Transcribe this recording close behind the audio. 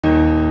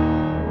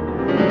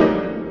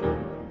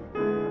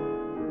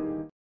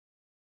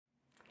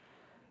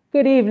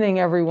Good evening,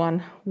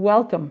 everyone.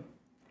 Welcome.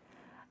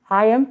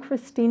 I am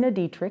Christina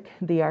Dietrich,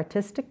 the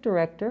Artistic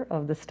Director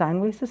of the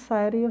Steinway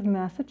Society of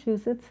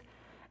Massachusetts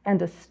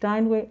and a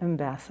Steinway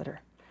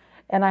Ambassador.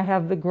 And I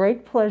have the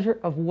great pleasure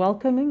of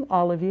welcoming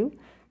all of you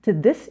to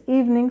this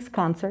evening's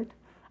concert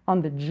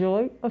on the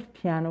Joy of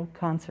Piano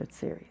concert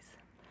series.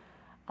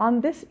 On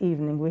this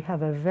evening, we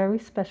have a very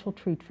special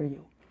treat for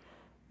you.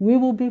 We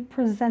will be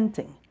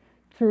presenting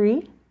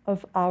 3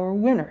 of our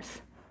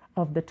winners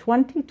of the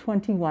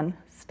 2021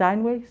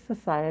 Steinway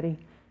Society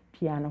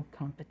Piano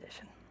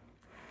Competition.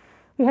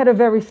 We had a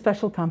very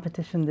special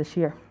competition this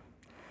year.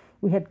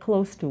 We had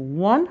close to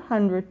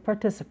 100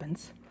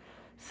 participants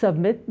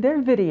submit their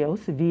videos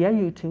via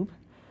YouTube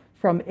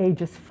from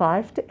ages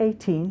 5 to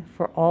 18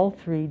 for all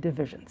 3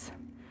 divisions.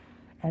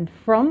 And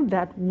from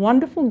that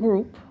wonderful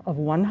group of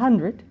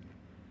 100,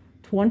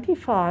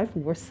 25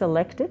 were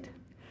selected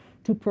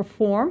to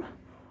perform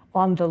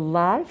on the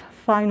live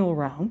final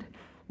round,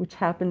 which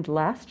happened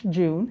last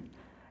June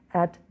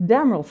at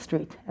Damerel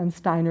Street and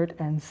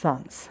Steinert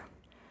Sons.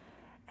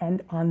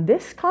 And on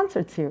this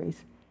concert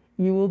series,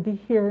 you will be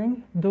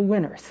hearing the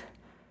winners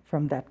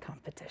from that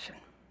competition.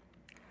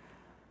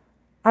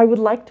 I would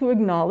like to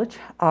acknowledge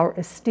our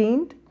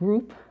esteemed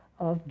group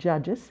of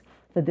judges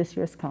for this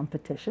year's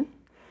competition.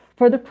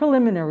 For the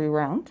preliminary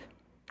round,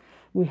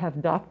 we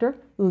have Dr.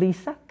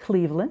 Lisa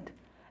Cleveland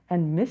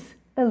and Miss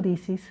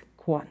Elisis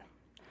Kwan.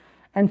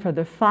 And for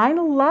the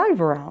final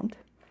live round,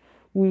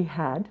 we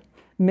had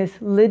Miss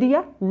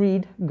Lydia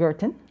Reed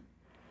Gerton,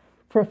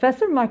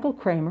 Professor Michael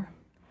Kramer,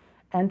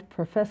 and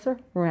Professor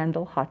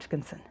Randall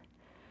Hodgkinson.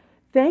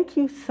 Thank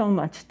you so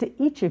much to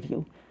each of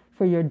you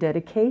for your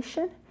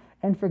dedication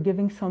and for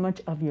giving so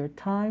much of your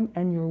time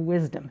and your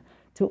wisdom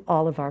to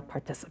all of our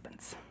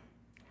participants.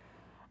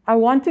 I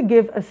want to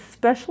give a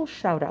special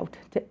shout out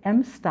to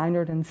M.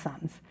 Steinert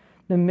Sons,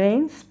 the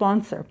main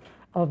sponsor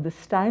of the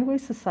Steinway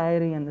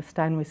Society and the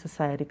Steinway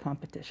Society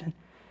competition.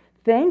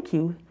 Thank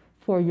you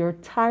for your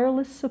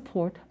tireless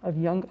support of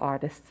young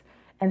artists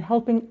and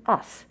helping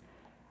us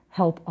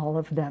help all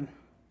of them.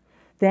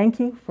 Thank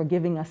you for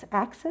giving us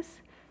access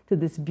to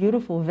this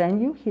beautiful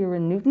venue here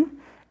in Newton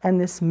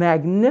and this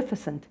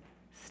magnificent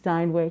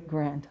Steinway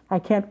Grand. I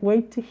can't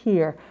wait to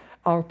hear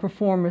our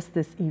performers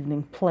this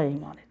evening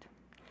playing on it.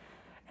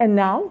 And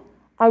now,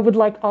 I would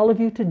like all of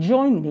you to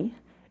join me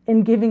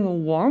in giving a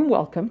warm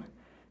welcome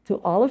to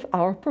all of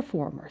our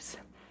performers.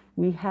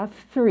 We have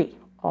 3,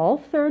 all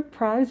third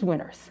prize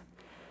winners.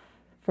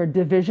 For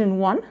Division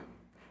 1,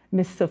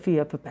 Miss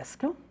Sophia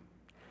Popescu.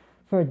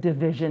 For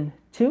Division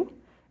 2,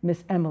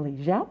 Miss Emily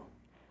Zhou.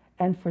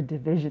 And for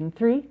Division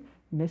 3,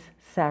 Miss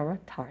Sara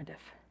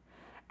Tardif,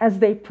 as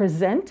they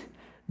present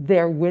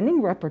their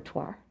winning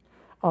repertoire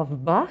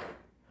of Bach,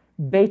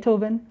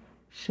 Beethoven,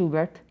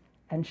 Schubert,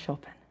 and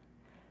Chopin.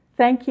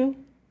 Thank you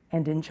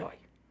and enjoy.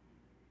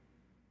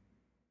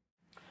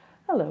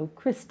 Hello,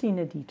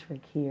 Christina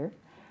Dietrich here,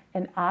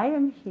 and I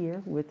am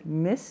here with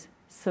Miss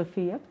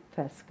Sophia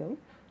Popescu,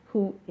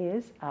 who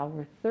is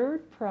our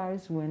third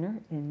prize winner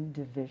in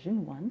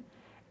Division 1,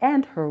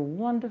 and her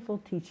wonderful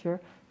teacher,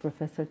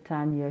 Professor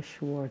Tanya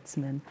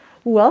Schwartzman.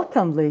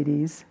 Welcome,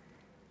 ladies.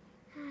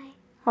 Hi.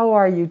 How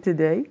are you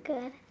today?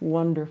 Good.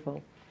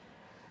 Wonderful.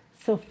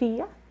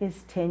 Sophia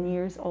is 10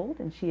 years old,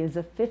 and she is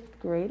a 5th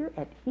grader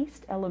at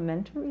East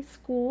Elementary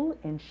School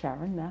in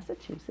Sharon,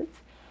 Massachusetts,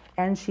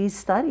 and she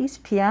studies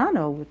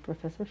piano with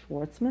Professor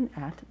Schwartzman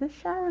at the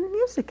Sharon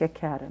Music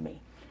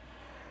Academy.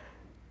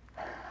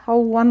 How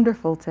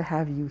wonderful to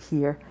have you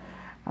here.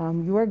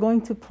 You are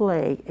going to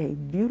play a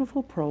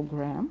beautiful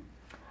program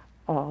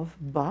of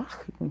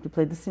Bach. You're going to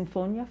play the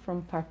Sinfonia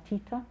from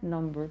Partita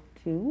number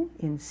 2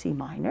 in C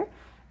minor,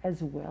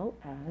 as well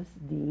as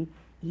the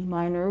E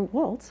minor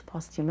Waltz,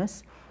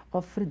 Posthumous,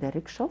 of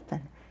Fryderyk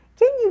Chopin.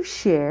 Can you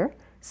share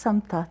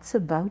some thoughts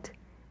about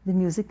the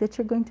music that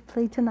you're going to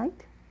play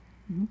tonight?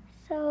 Mm-hmm.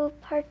 So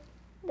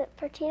the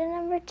Partita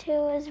number 2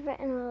 was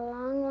written a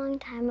long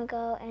time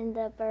ago in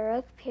the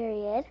Baroque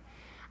period.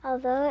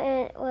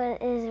 Although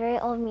it is very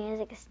old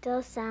music, it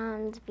still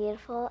sounds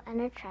beautiful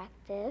and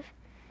attractive.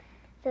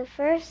 The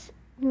first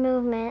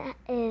movement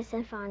is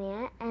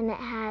Sinfonia, and it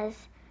has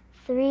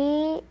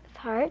 3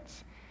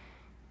 parts.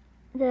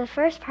 The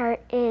first part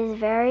is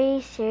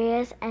very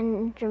serious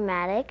and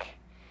dramatic.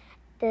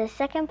 The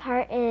second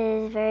part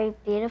is very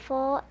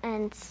beautiful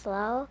and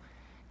slow.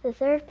 The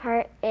third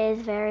part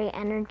is very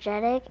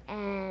energetic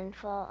and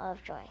full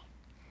of joy.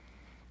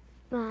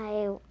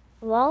 My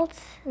Waltz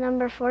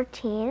number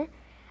 14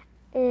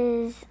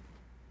 is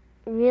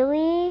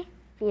really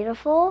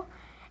beautiful.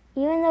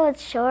 Even though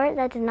it's short,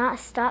 that did not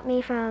stop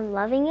me from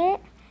loving it.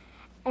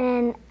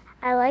 And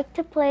I like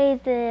to play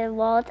the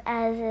waltz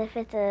as if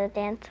it's a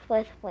dance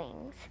with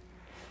wings.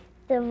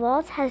 The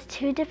waltz has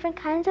 2 different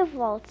kinds of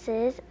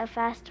waltzes, a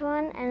fast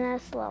one and a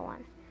slow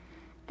one.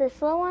 The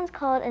slow one's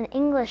called an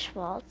English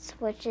waltz,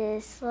 which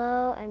is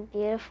slow and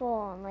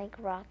beautiful and like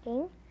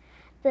rocking.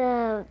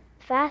 The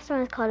fast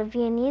one is called a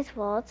Viennese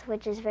waltz,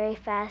 which is very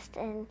fast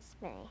and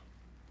spinny.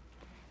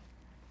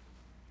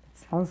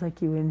 Sounds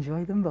like you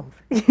enjoy them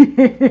both.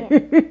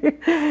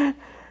 Yeah.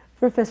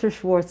 Professor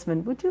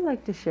Schwartzman, would you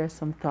like to share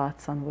some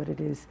thoughts on what it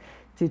is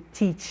to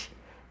teach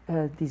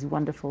these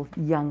wonderful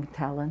young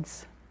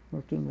talents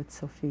working with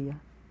Sophia?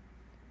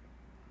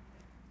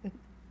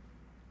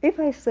 If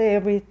I say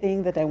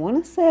everything that I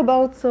want to say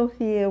about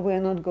Sophia, we're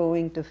not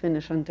going to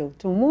finish until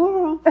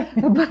tomorrow.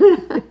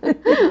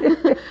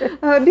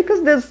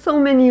 Because there's so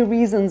many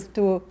reasons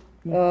to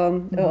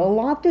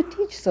love to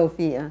teach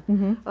Sophia.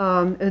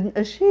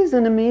 And she's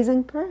an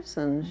amazing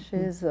person.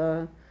 She's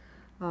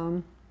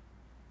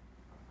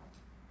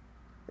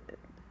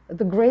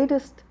the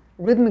greatest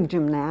rhythmic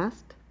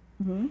gymnast.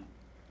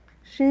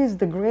 She's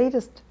the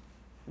greatest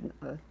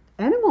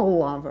animal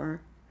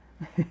lover.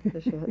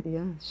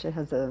 She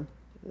has a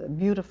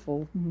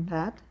beautiful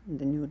pet,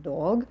 the new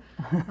dog,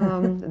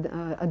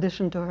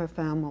 addition to her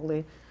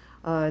family.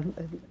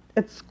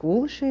 At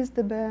school, she's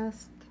the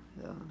best.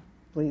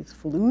 Plays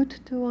flute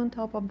too on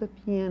top of the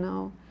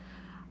piano.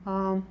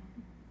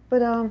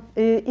 But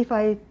if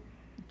I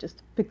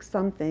just pick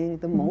something,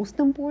 the most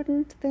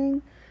important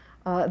thing,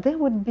 there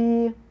would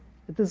be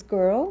this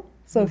girl,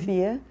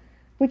 Sophia,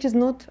 which is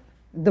not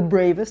the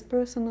bravest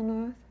person on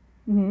earth,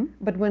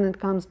 but when it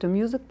comes to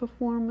music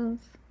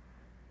performance,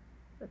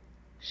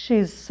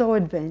 she's so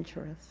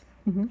adventurous,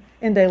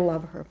 and I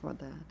love her for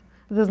that.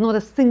 There's not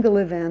a single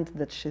event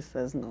that she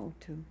says no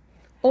to.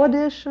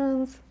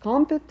 Auditions,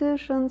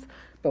 competitions,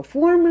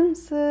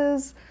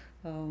 performances,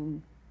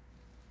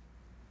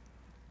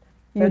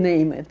 you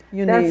name it.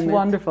 That's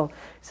wonderful.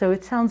 So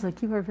it sounds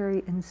like you are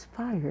very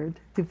inspired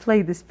to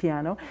play this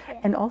piano,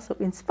 and also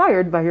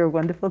inspired by your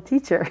wonderful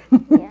teacher.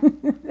 Yeah.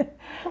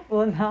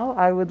 Well, now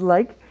I would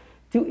like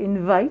to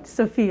invite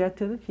Sophia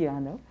to the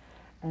piano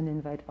and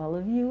invite all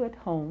of you at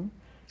home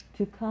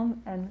to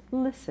come and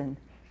listen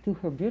to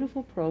her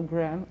beautiful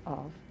program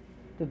of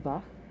the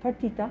Bach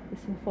Partita, the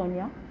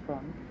Sinfonia,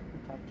 from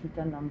the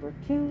Partita number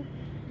 2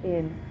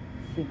 in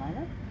C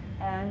minor,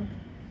 and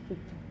to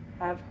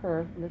have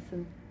her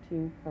listen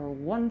to her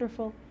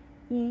wonderful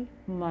E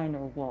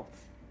minor waltz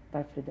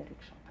by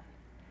Fryderyk Chopin.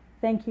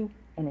 Thank you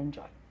and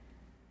enjoy.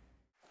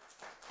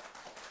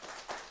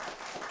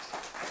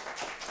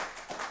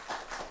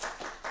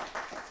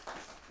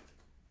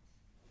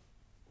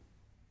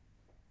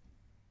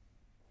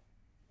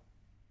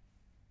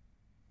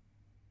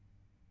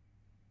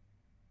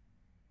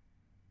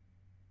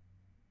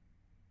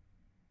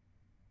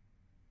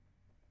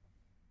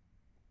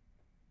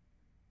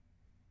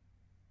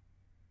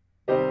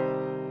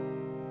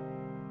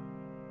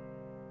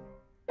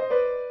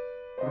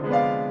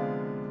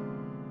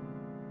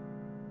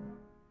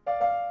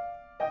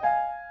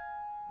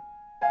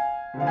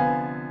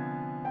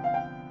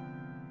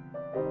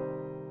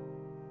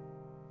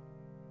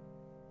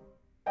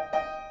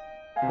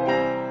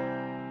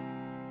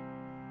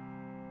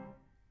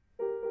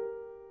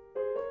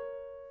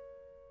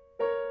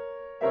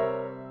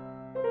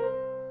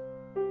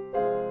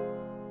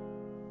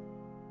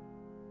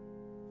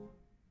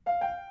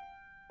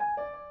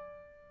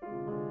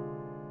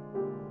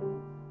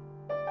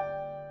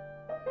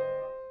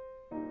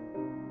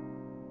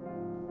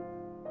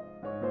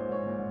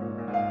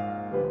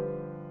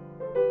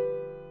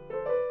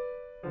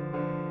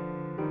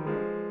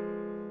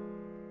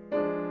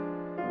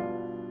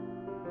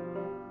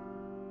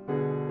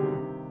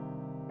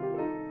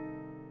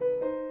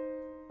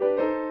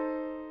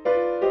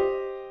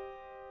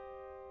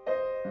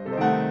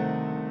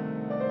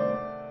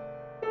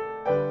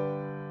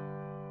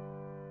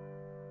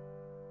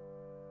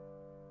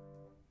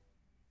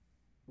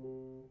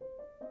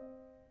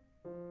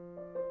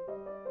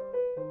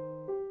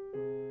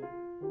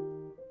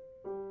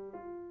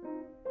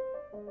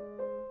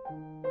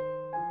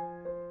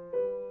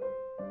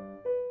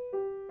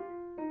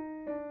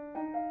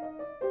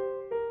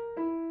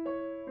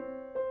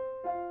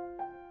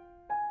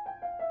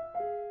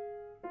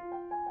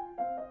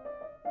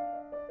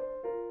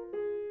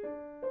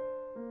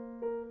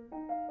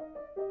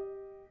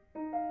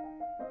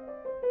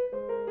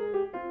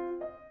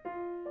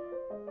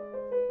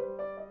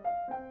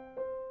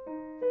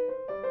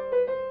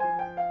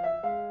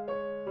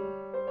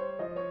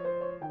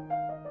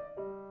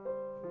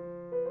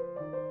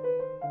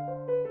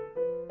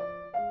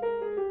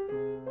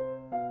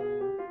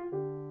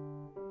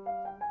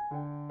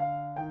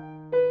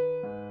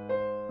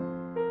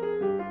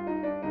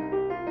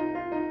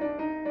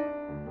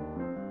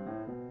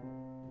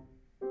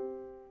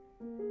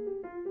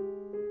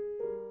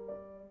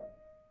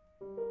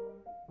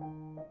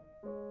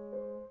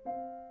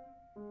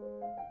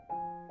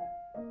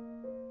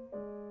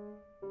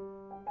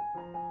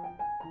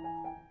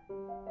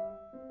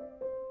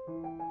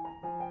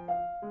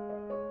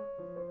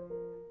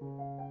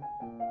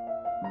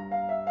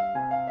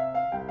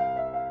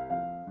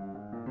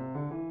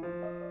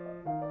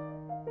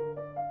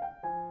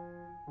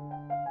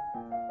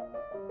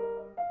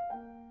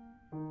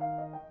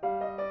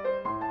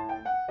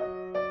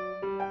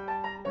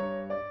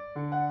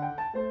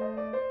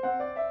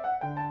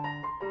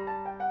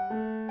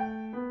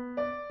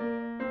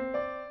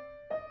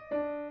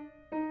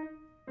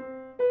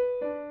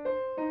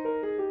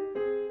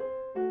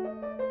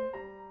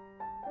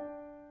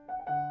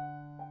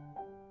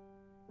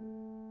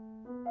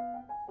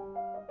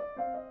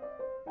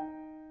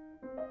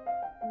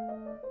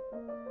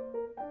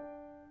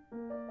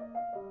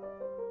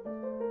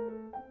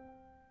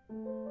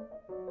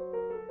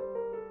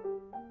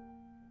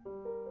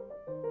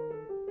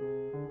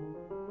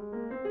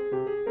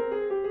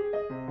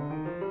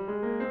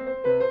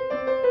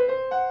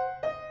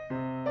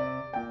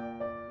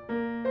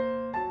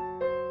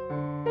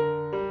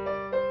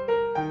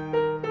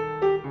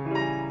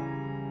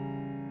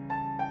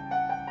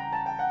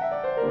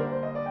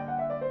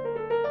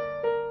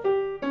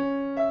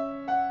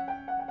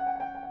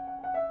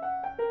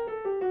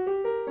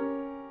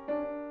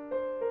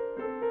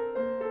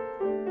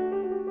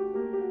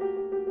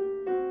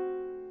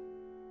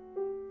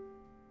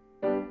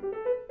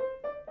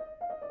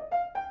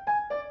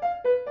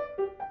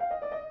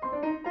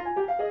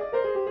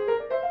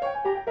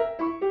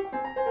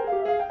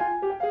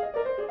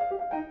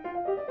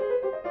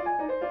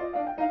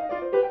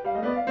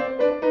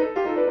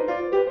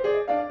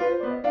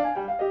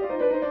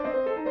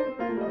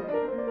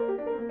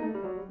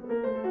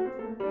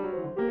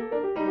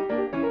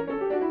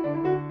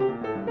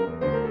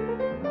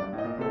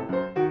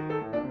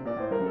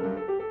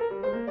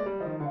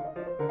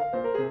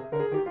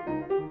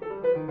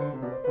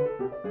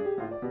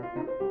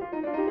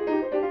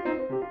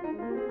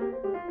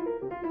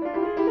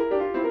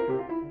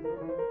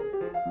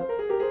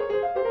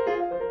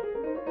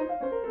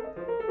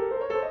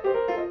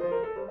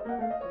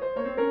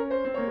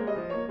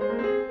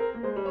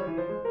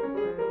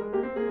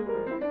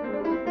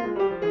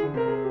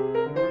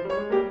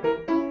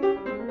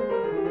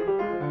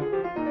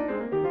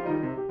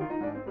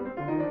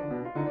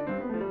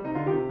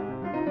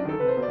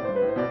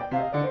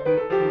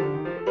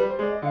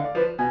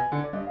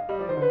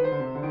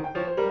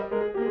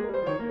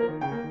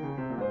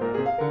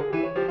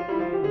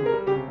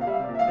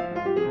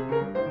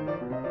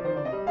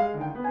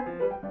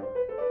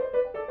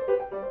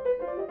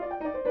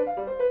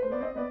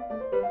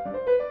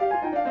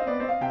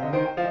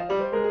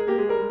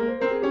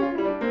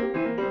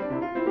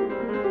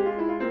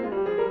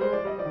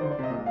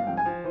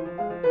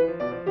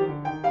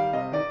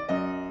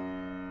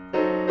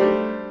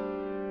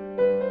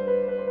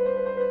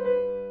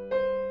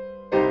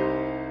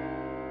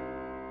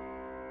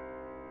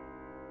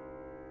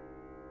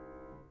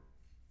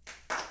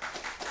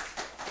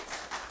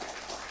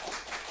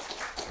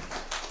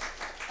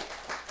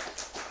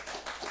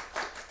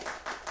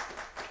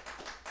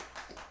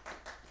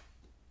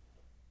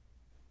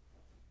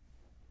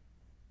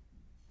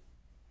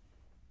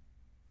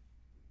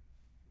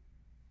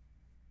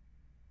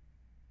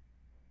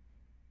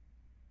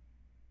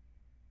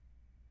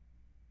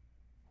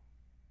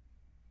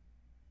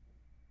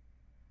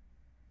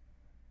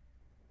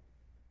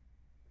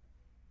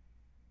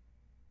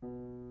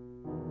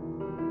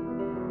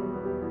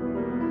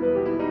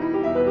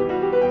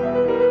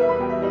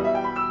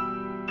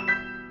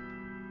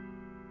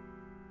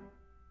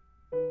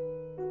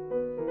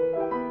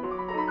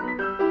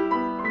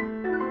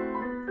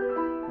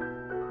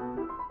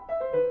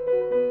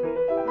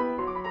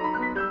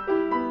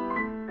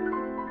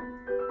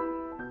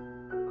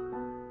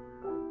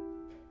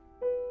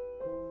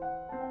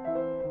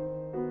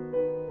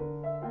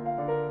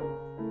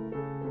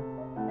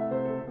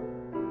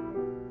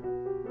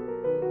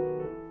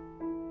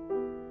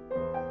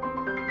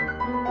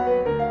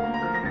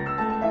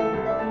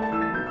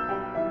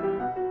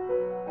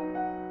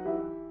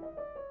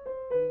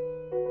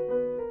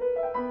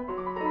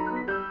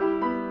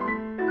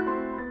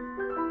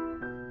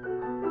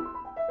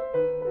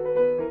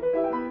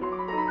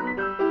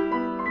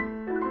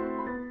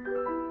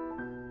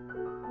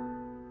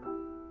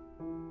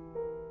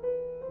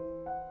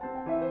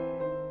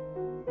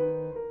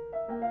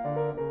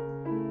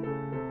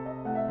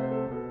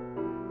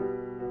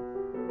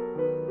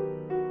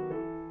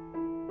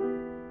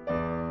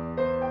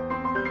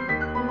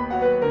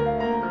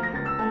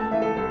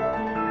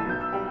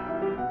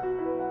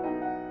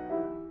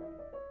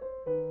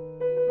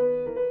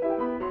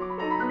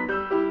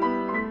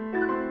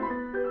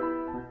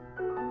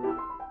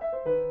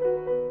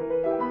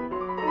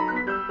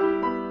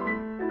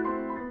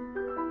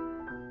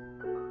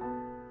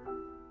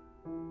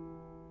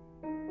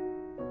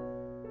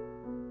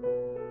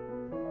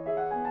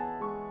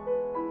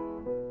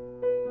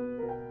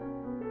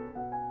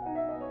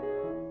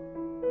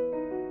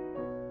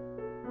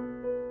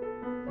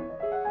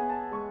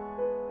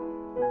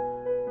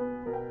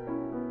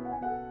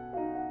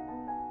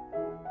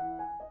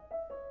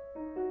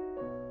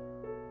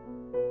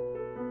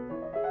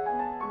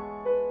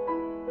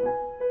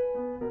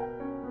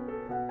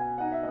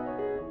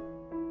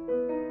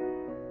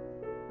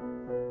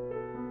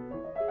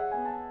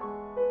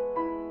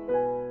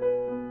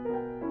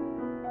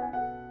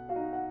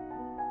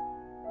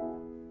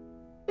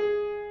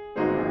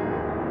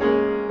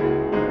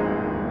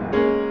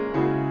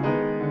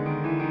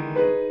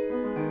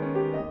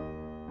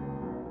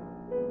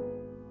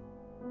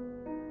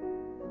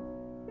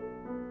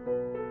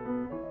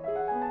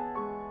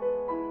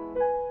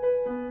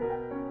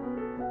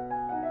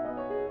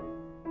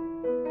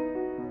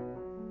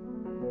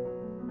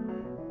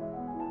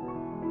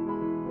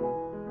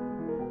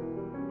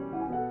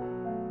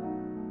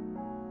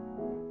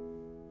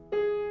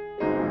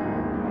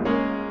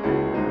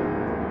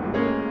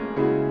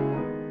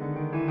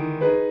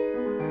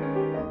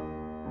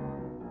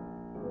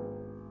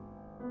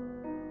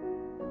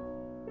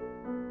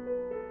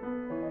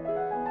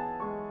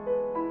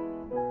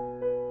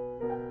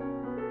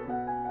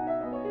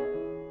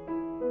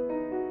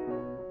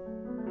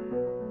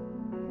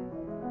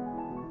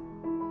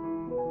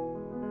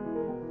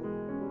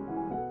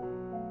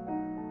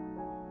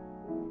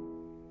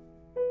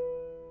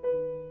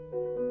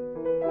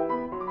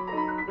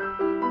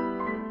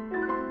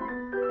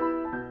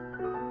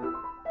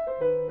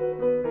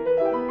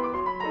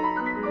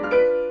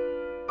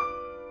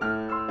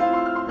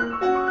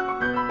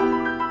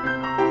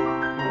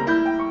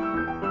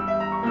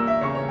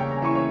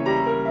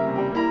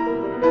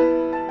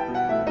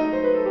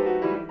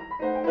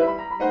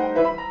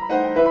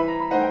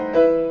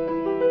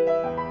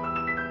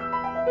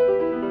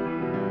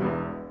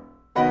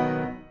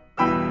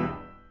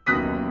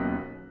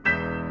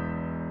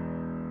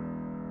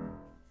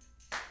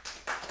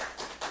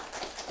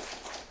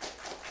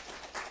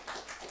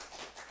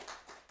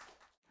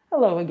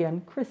 Hello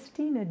again,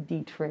 Christina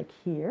Dietrich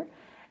here,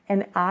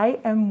 and I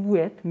am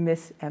with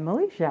Miss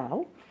Emily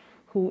Zhou,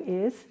 who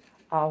is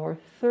our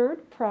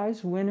third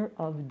prize winner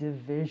of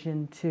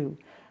Division 2.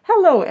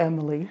 Hello,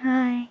 Emily.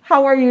 Hi.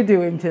 How are you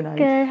doing tonight?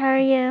 Good, how are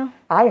you?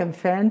 I am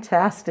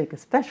fantastic,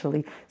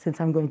 especially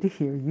since I'm going to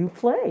hear you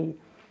play.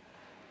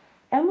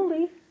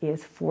 Emily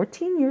is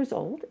 14 years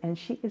old, and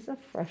she is a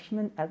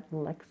freshman at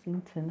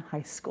Lexington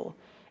High School.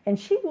 And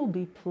she will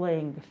be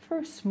playing the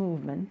first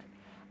movement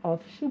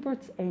of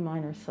Schubert's A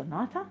minor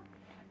sonata,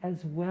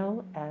 as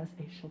well as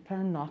a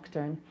Chopin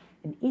Nocturne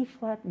in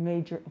E-flat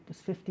major,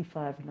 Opus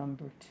 55,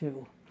 number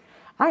 2.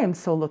 I am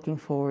so looking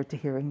forward to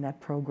hearing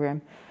that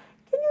program.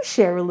 Can you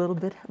share a little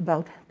bit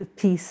about the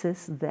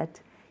pieces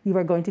that you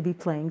are going to be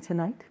playing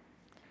tonight?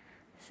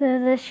 So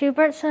the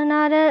Schubert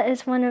Sonata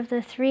is one of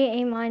the 3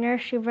 A minor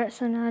Schubert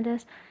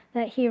sonatas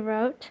that he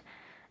wrote.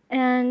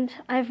 And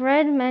I've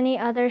read many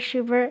other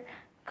Schubert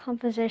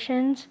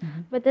compositions,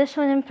 but this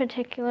one in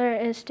particular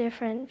is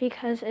different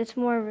because it's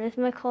more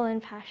rhythmical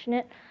and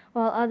passionate,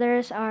 while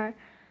others are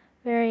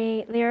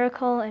very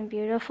lyrical and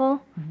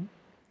beautiful.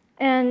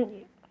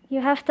 And you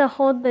have to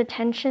hold the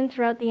tension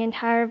throughout the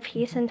entire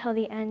piece until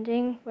the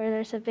ending, where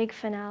there's a big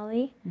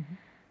finale.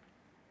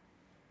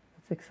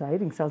 That's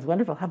exciting. Sounds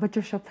wonderful. How about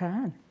your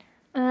Chopin?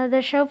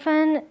 The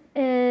Chopin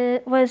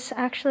was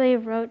actually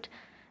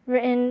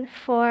written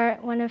for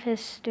one of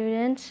his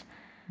students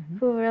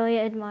who really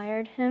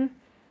admired him.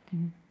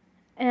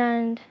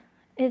 And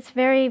it's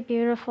very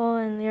beautiful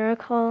and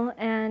lyrical,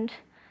 and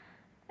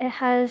it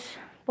has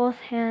both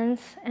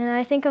hands. And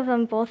I think of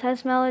them both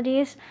as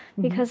melodies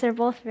because they're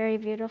both very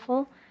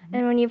beautiful.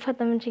 And when you put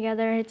them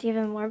together, it's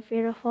even more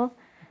beautiful.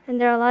 And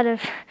there are a lot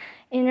of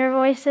inner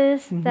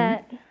voices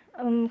that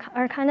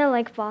are kind of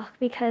like Bach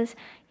because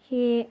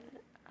he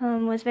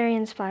was very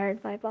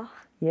inspired by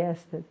Bach.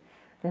 Yes,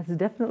 that's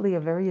definitely a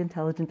very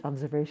intelligent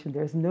observation.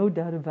 There's no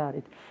doubt about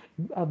it.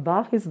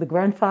 Bach is the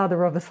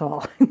grandfather of us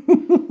all.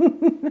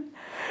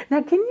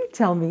 Now, can you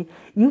tell me,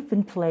 you've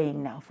been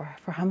playing now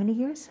for how many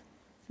years?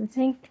 I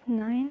think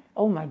 9.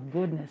 Oh my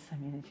goodness, I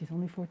mean, she's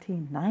only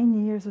 14.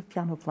 9 years of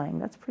piano playing,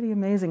 that's pretty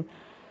amazing.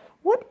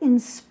 What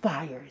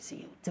inspires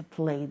you to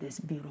play this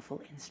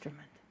beautiful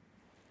instrument?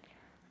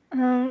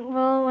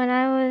 Well, when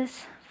I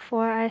was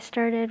 4, I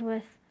started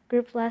with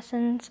group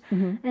lessons,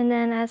 and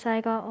then as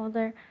I got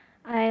older,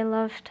 I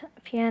loved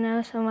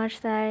piano so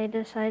much that I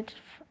decided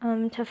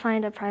to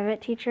find a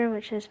private teacher,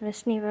 which is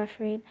Miss Neva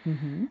Fried.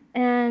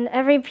 And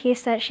every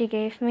piece that she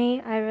gave me,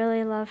 I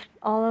really loved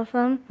all of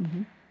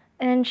them.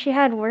 And she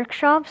had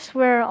workshops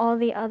where all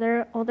the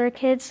other older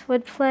kids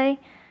would play,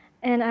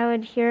 and I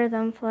would hear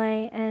them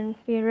play and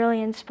be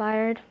really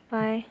inspired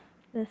by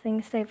the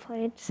things they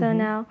played. So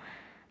now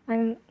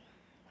I'm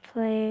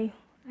playing.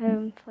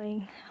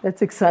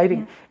 That's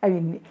exciting. I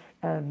mean,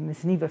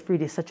 Miss Neva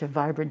Fried is such a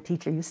vibrant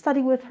teacher. You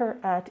study with her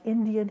at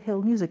Indian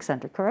Hill Music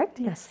Center, correct?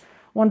 Yes.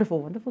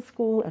 Wonderful, wonderful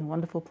school and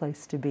wonderful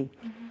place to be.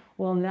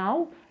 Well,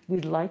 now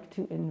we'd like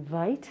to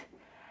invite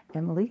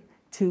Emily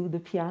to the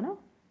piano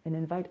and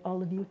invite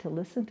all of you to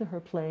listen to her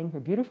playing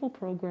her beautiful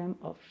program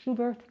of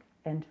Schubert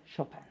and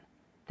Chopin.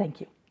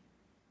 Thank you.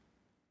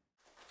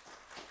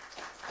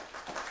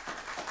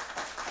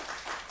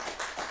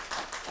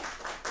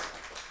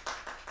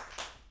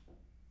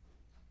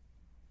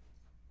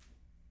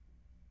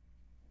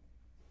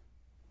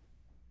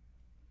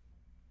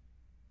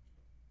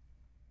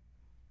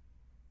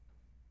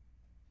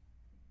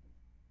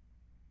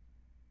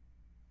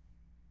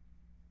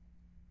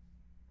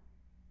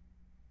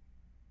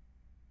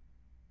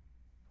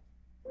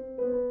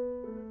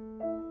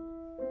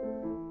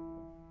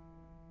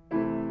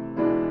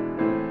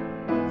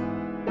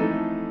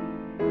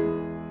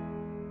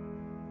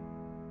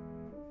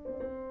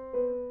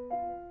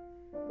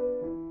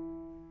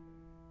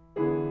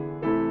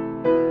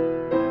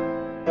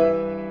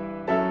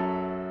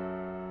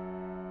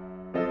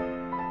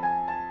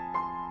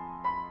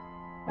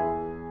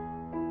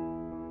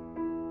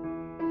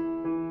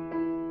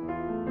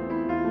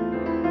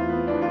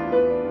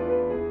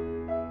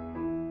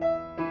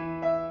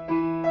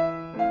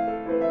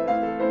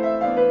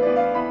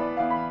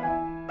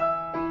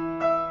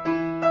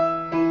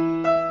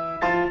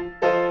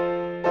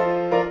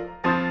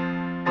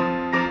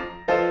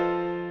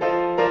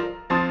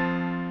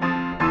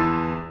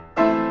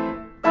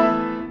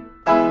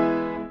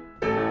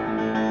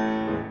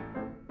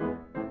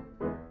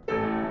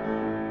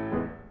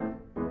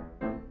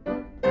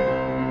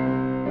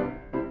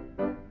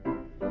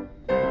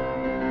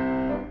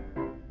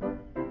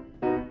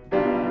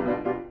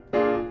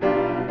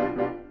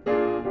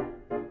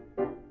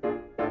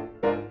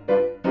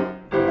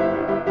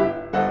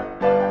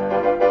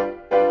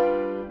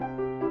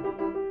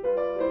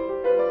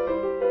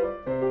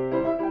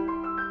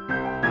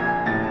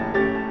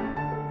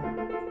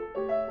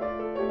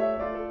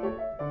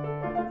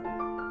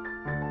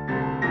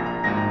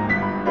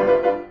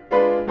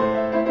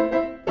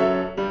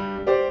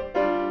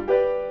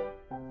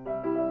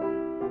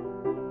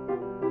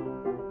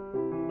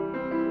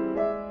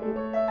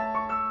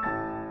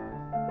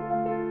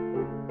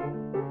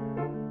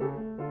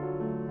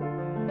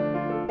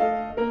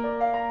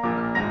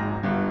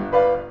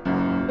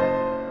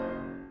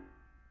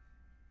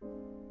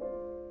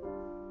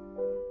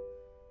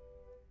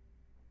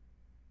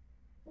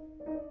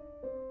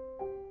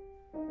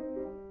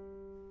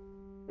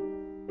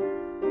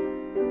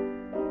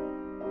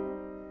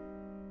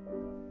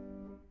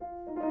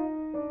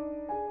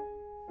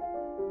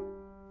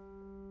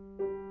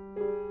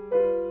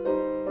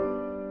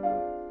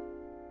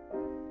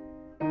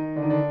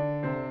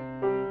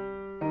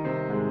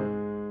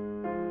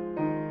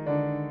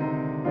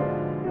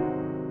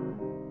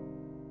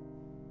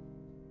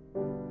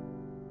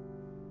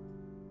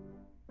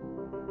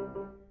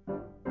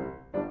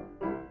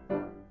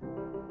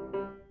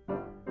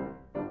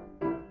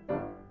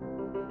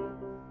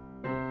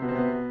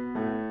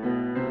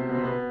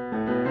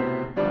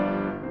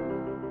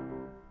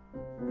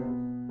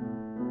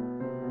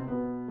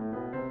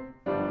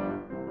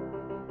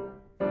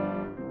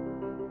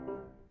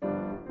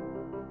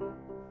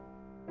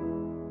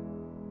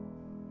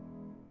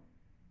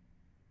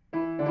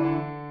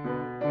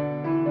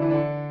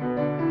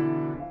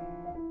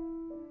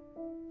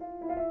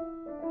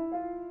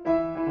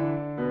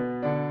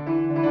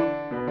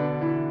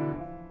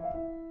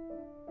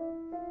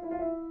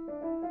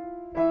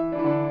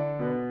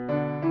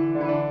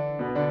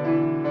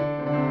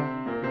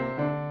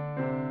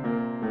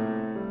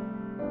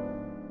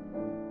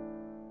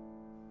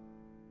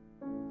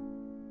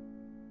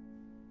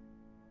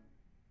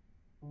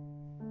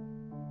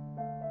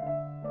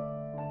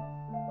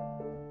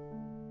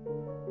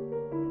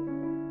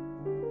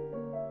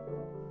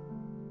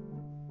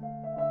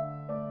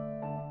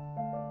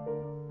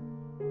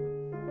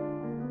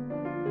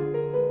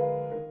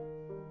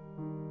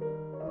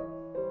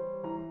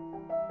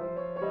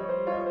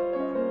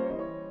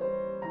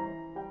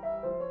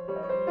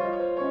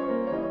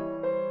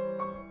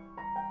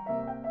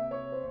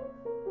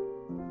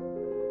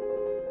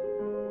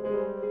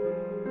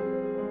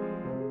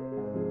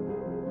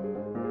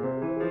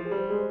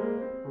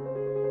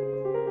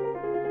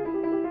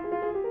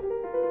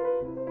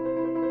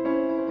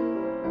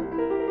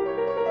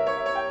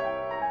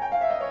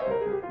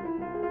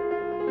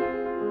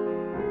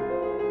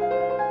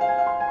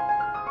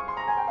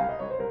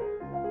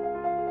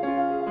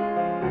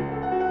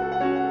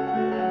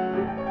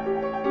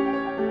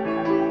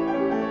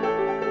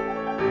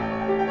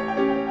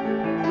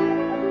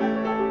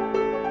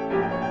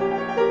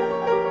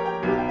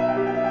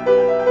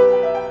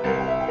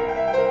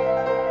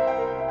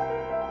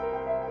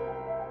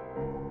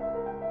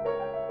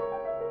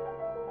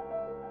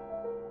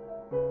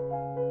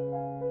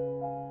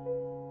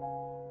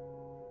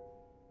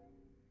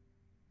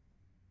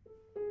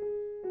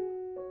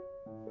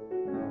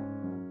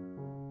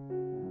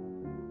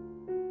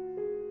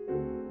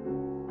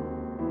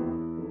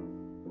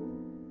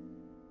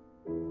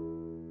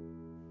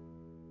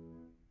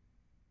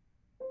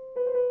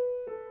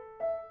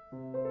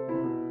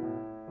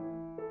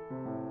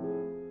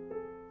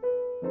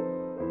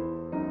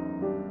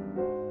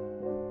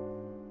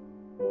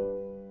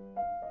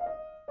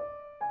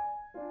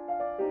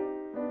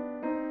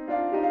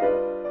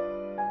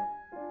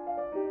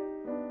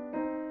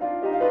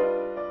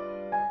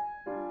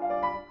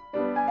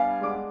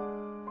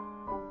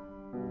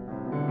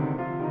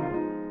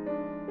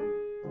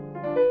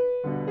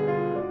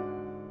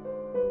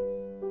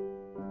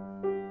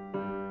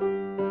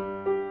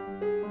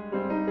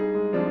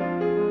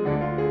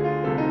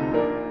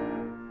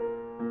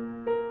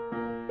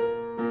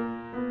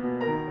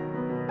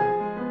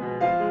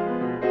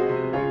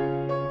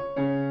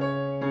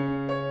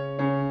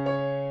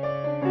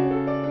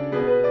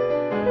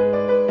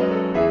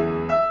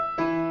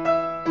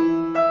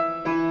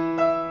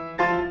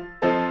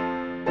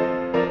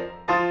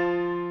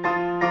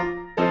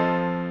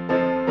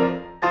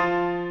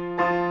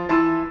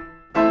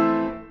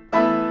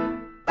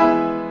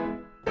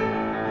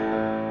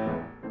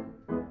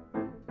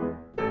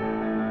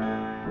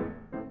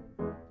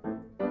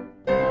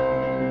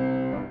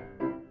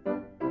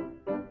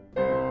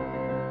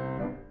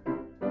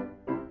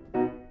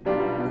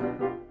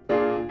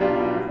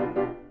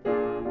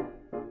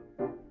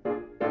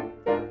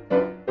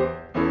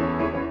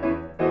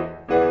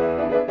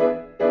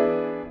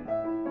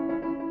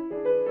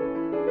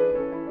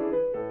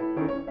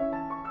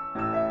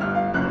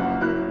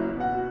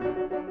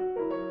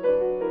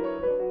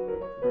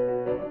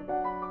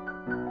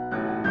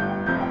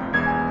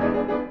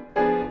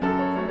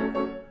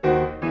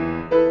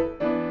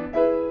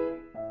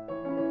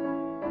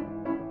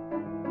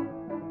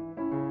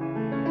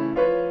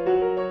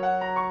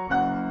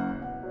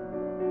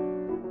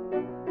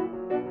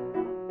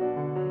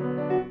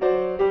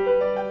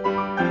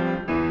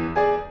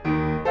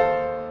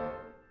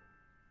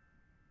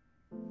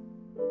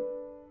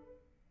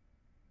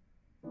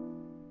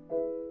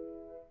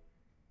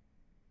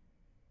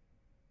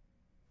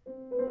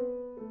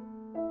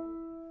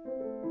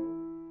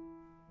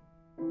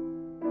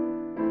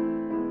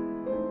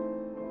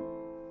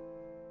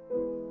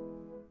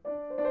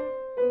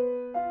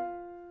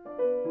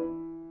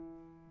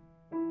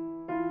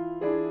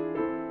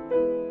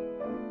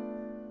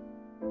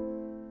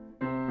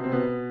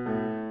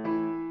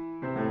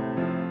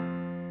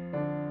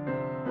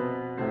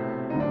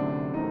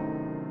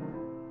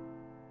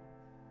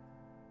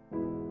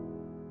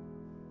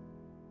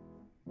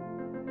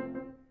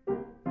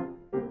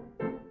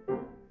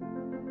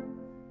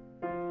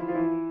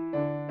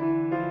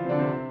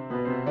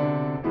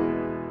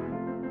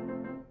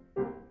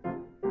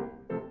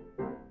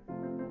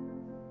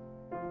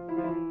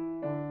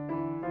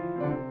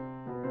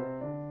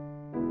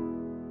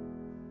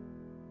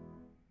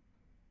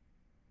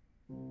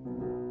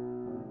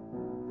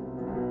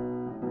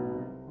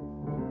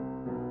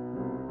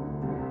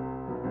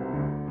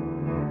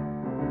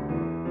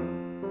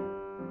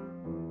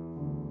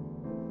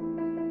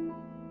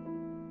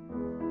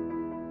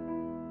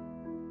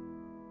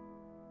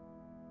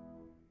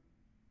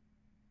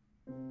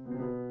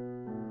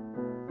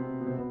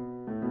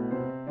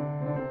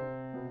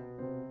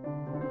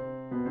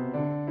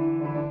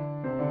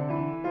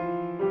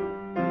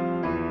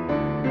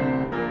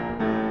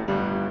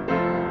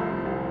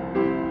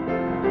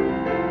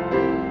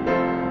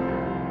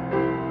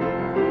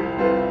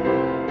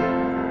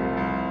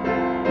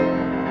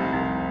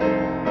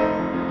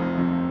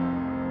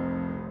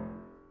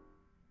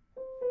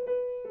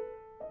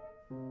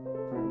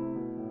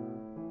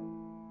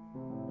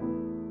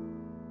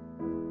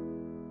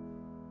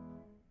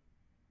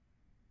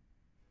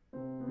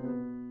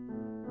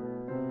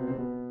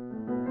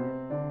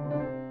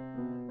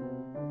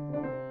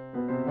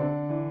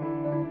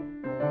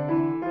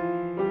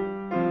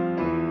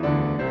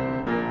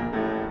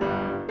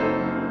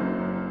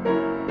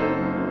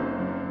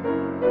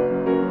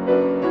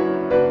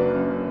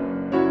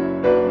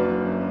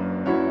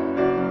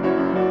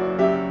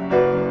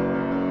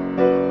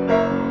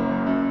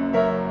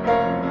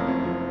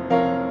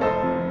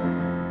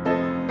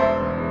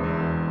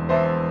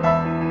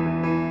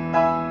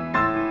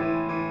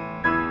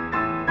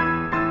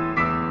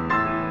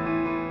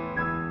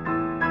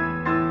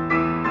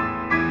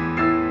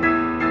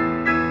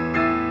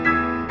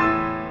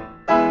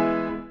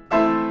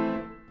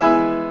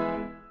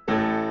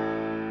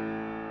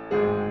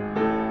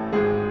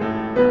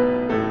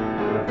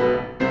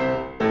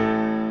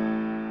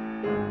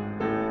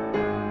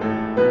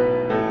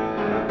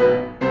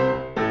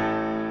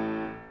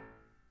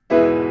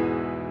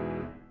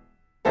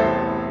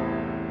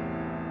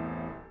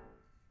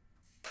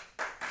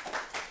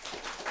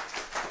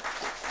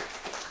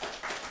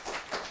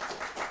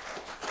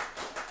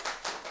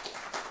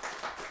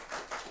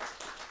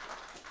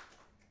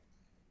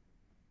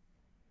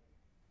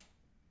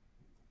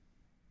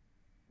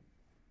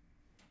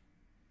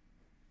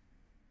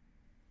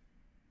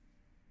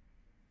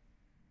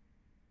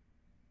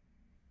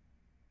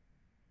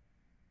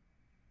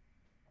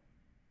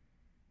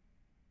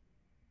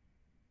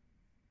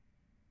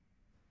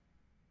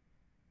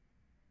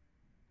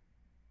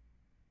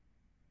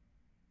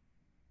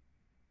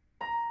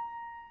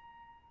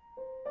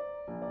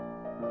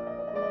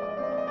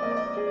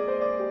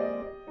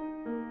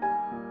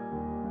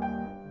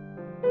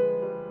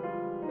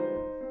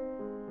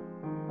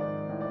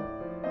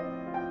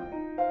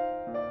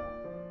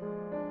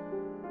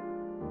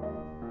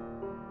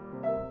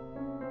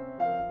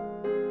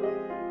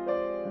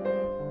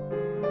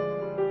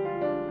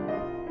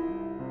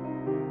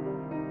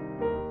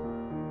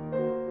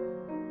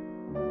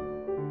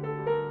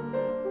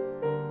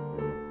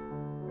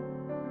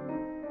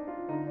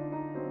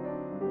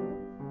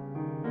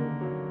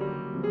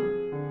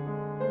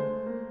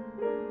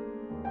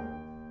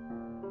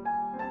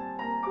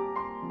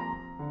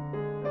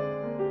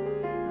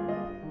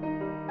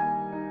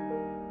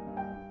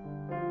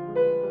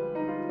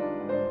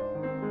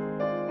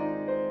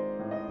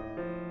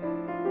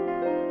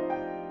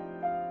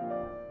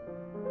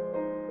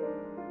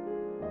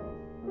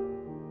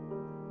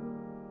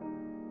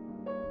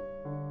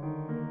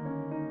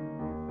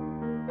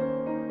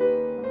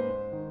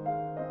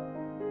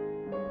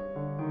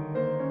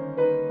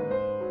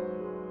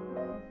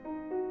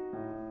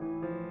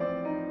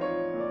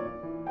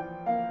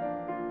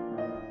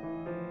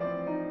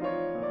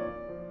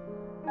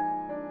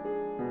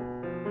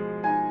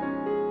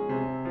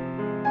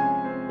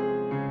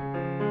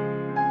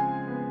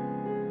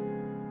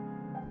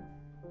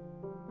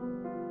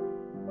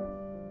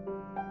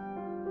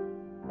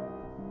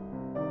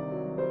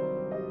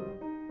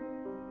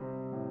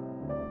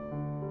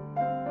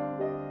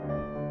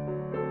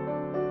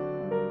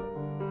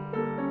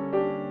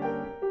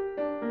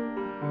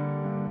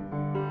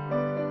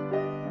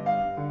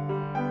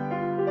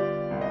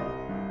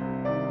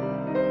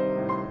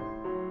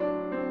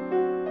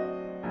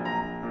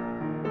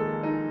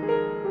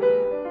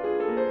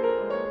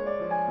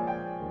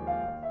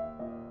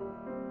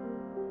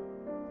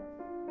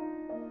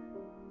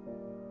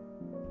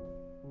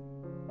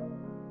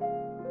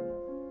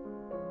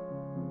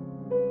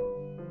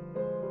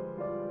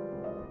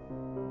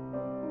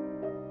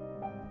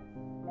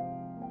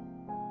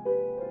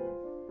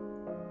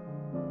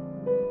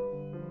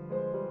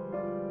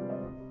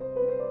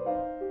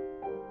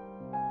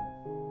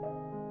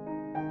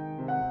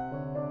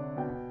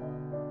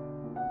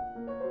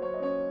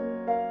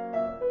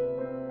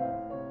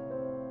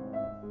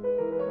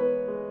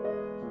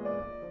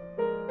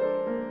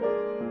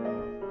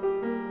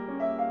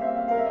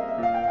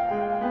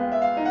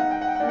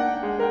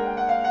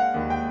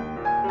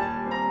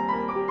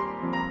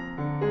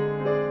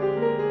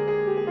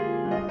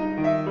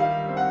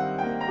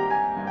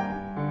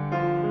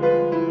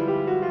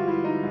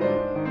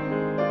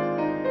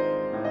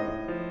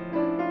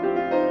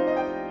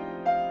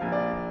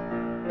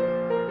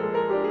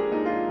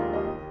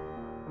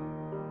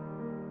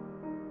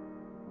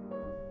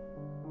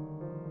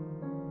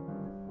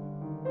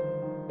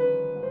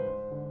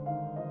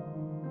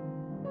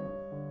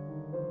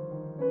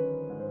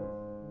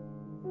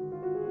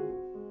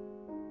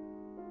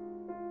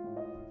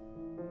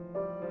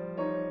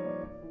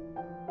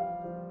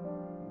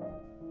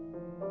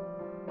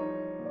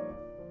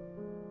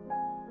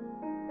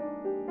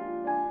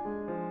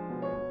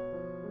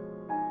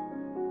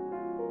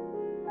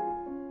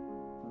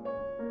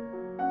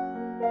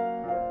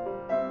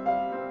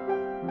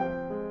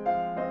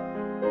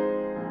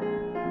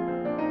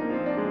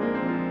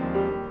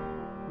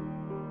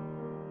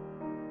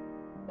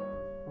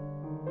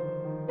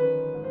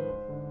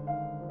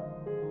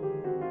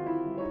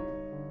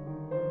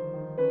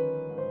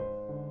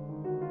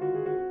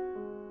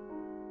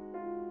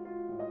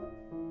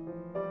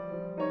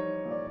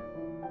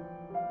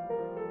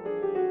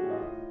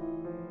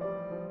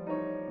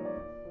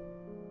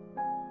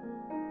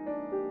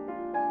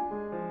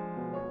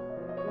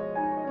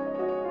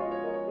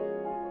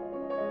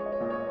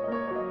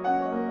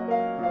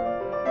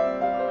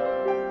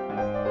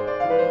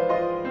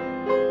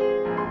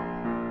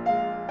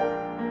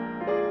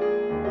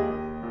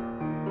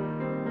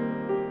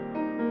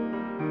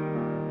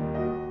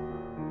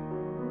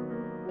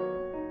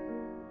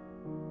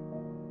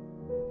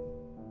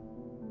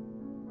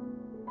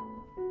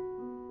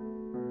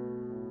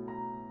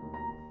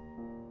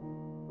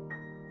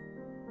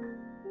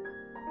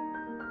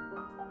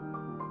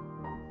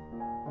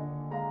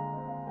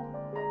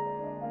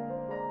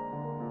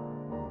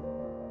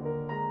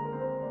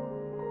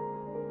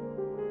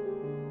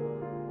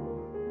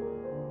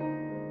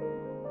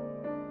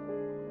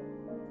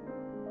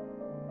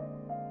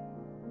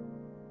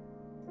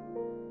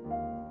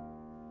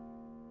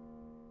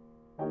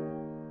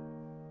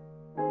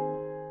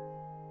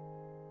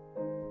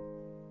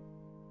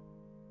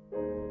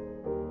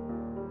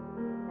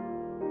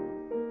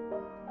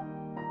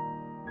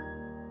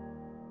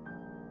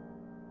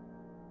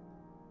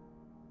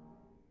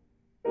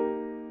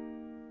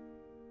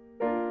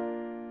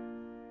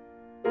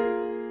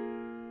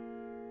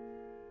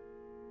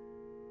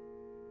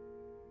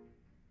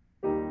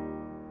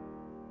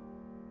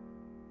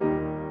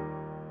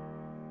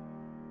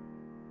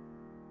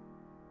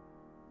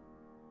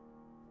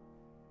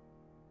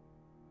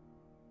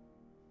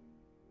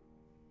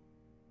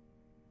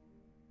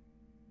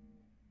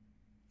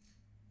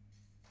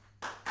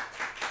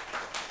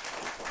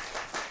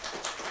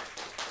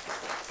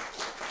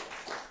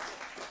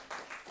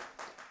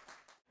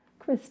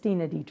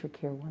 Christina Dietrich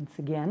here once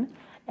again,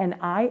 and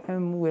I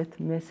am with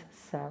Miss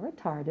Sara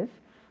Tardif,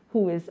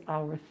 who is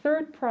our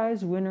third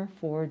prize winner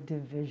for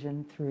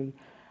Division 3.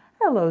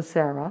 Hello,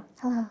 Sara.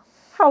 Hello.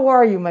 How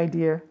are you, my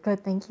dear?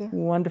 Good, thank you.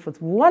 Wonderful.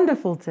 It's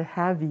wonderful to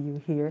have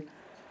you here.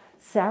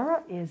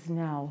 Sara is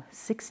now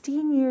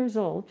 16 years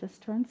old,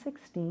 just turned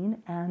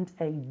 16, and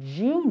a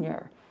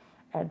junior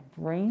at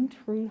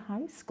Braintree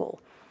High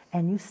School.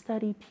 And you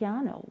study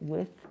piano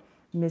with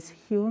Miss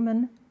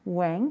Human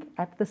Wang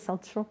at the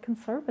South Shore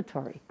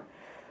Conservatory.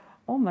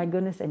 Oh my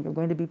goodness, and you're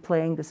going to be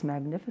playing this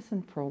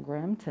magnificent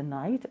program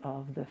tonight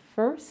of the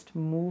first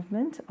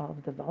movement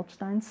of the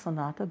Waldstein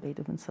Sonata,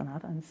 Beethoven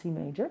Sonata in C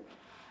major,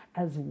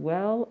 as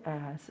well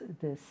as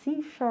the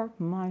C-sharp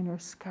minor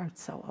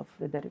Scherzo of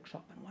Fryderyk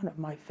Chopin, one of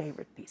my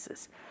favorite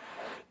pieces.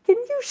 Can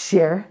you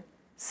share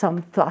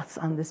some thoughts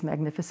on this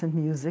magnificent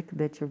music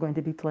that you're going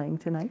to be playing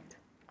tonight?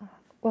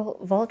 Well,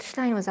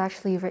 Waldstein was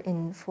actually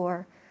written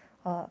for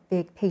a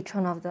big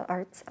patron of the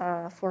arts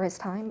for his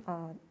time.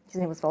 His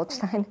name was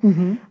Waldstein.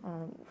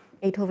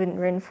 Beethoven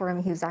written for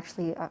him. He was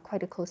actually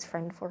quite a close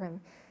friend for him.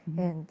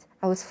 And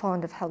I was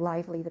fond of how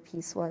lively the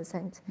piece was.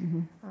 And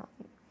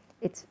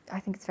I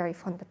think it's very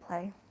fun to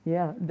play.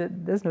 Yeah,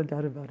 there's no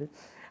doubt about it.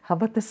 How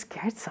about the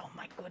Scherzo?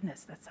 My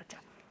goodness, that's such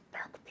a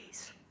dark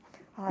piece.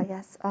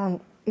 Yes,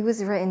 it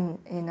was written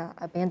in an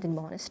abandoned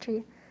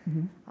monastery.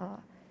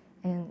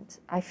 And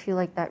I feel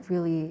like that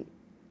really,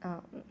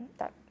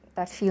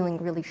 that feeling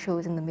really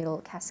shows in the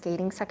middle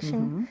cascading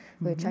section,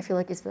 which I feel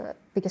like is the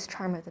biggest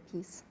charm of the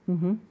piece.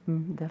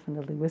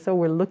 Definitely. So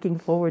we're looking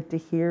forward to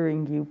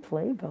hearing you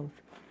play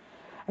both.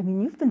 I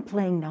mean, you've been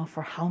playing now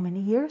for how many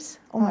years?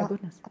 Oh my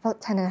goodness.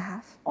 About 10 and a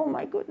half. Oh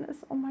my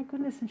goodness,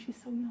 and she's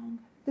so young.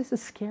 This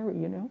is scary,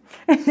 you know.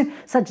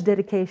 Such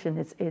dedication,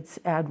 it's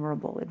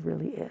admirable, it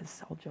really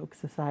is, all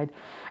jokes aside.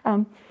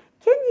 Can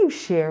you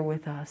share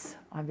with us,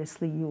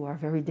 obviously you are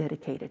very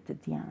dedicated to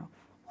piano,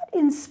 what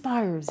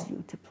inspires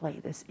you to play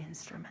this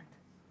instrument?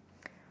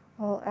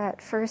 Well,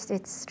 at first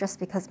it's just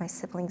because my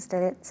siblings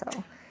did it, so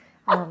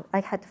I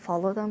had to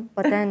follow them.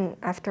 But then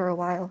after a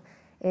while,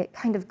 it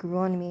kind of grew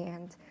on me,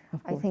 and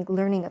I think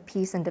learning a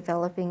piece and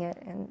developing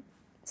it and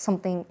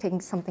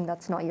taking something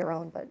that's not your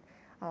own, but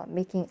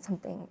making it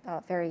something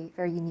very,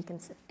 very unique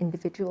and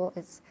individual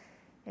is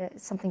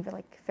something that,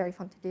 like, very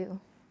fun to do.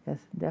 Yes,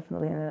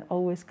 definitely, and it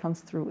always comes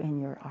through in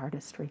your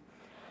artistry.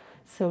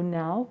 So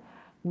now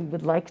we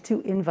would like to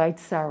invite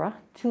Sara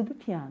to the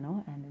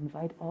piano and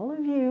invite all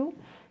of you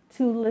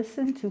to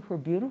listen to her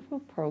beautiful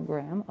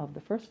program of the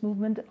first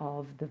movement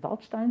of the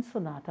Waldstein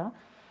Sonata,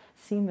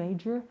 C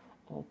major,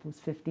 Opus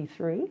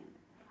 53,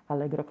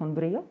 Allegro con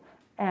brio,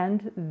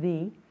 and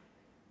the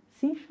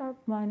C-sharp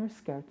minor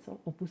Scherzo,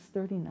 Opus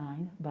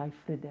 39 by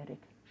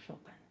Fryderyk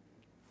Chopin.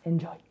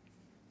 Enjoy.